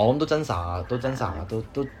我諗都真實，都真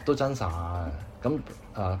實。咁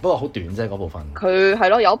不過好短啫嗰部分。佢係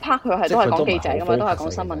咯，有一 part 佢係都係講記者噶嘛，都係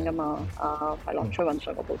講新聞噶嘛。係咯，崔允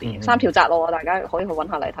瑞嗰部電影《三條窄路》啊，大家可以去揾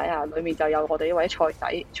下嚟睇下。裡面就有我哋呢位蔡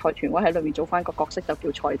仔蔡全威喺裏面做翻個角色，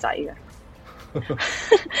就叫蔡仔嘅。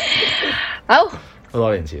好多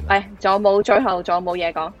年前。仲有冇最後仲有冇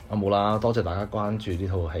嘢講？我冇啦，多謝大家關注呢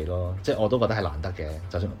套戲咯。即係我都覺得係難得嘅。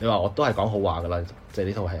就算你話我都係講好話噶啦，即係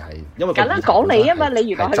呢套戲係因為簡單講你啊嘛，你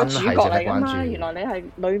原來係個主角嚟噶嘛，原來你係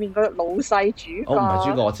裡面個老細主角。我唔係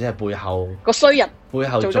主角，我只係背後個衰人，背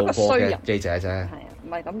後做過嘅記者啫。係啊，唔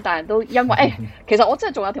係咁，但係都因為其實我真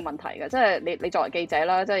係仲有條問題嘅，即係你作為記者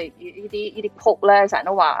啦，即係呢啲 quote 咧，成日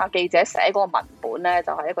都話啊記者寫嗰個文本咧，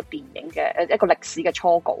就係一個電影嘅一個歷史嘅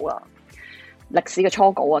初稿啦。歷史嘅初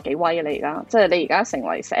稿啊，幾威啊！你而家即係你而家成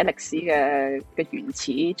為寫歷史嘅原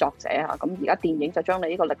始作者啊，咁而家電影就將你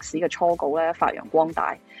呢個歷史嘅初稿咧發揚光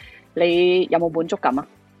大，你有冇滿足感啊？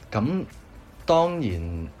咁當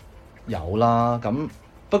然有啦，咁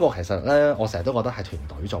不過其實咧，我成日都覺得係團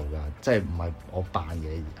隊做㗎，即係唔係我扮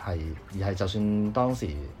嘢，而係就算當時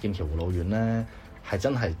劍橋護老院咧，係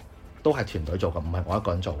真係都係團隊做㗎，唔係我一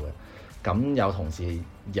個人做嘅。咁有同事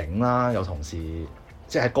影啦，有同事。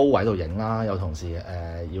即係喺高位度影啦，有同事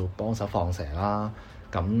要幫手放蛇啦，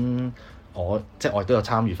咁即係我亦都有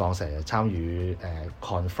參與放蛇，參與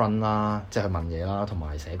confront 啦，即係去問嘢啦，同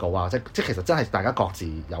埋寫稿啊，即其實真係大家各自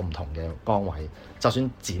有唔同嘅崗位。就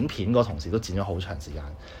算剪片嗰個同事都剪咗好長時間，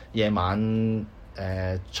夜晚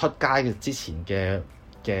出街嘅之前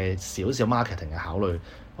嘅少少 marketing 嘅考慮，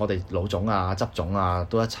我哋老總啊、執總啊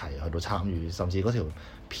都一齊去到參與，甚至嗰條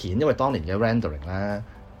片，因為當年嘅 rendering 咧，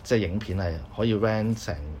即係影片係可以 render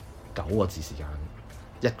成9個字時間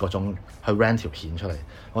，1個鐘去 render 條片出嚟。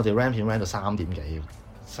我哋 render 片 render 到3點幾、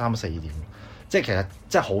3、4點，即係其實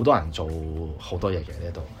即係好多人做好多嘢嘅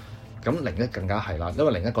呢度。咁01更加係啦，因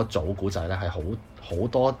為01個組古仔咧係好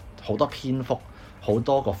多篇幅、好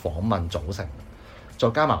多個訪問組成，再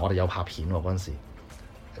加埋我哋有拍片喎嗰陣時。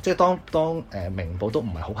即係當明報都唔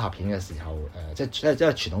係好拍片嘅時候，即係因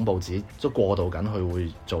為傳統報紙都過渡緊，佢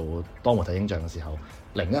會做多媒體影像嘅時候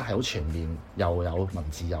，01係好全面，又有文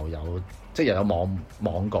字，又有即係又有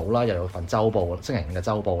網稿啦，又有份週報，星期五嘅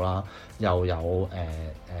週報啦，又有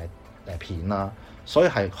片啦，所以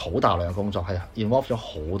係好大量嘅工作，係 involve 咗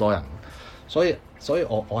好多人，所以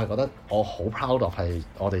我係覺得我好 proud of 係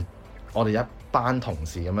我哋一班同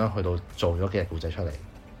事咁樣去到做咗幾隻故仔出嚟。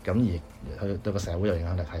咁而佢對個社會有影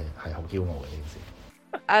響力係好驕傲嘅呢件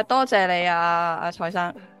事。多謝你阿蔡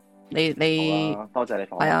生，你多謝你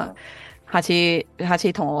訪問。係啊，下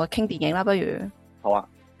次同我傾電影啦，不如。好啊，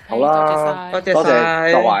好啦，多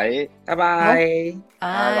謝各位，拜拜，拜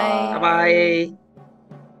拜。拜拜。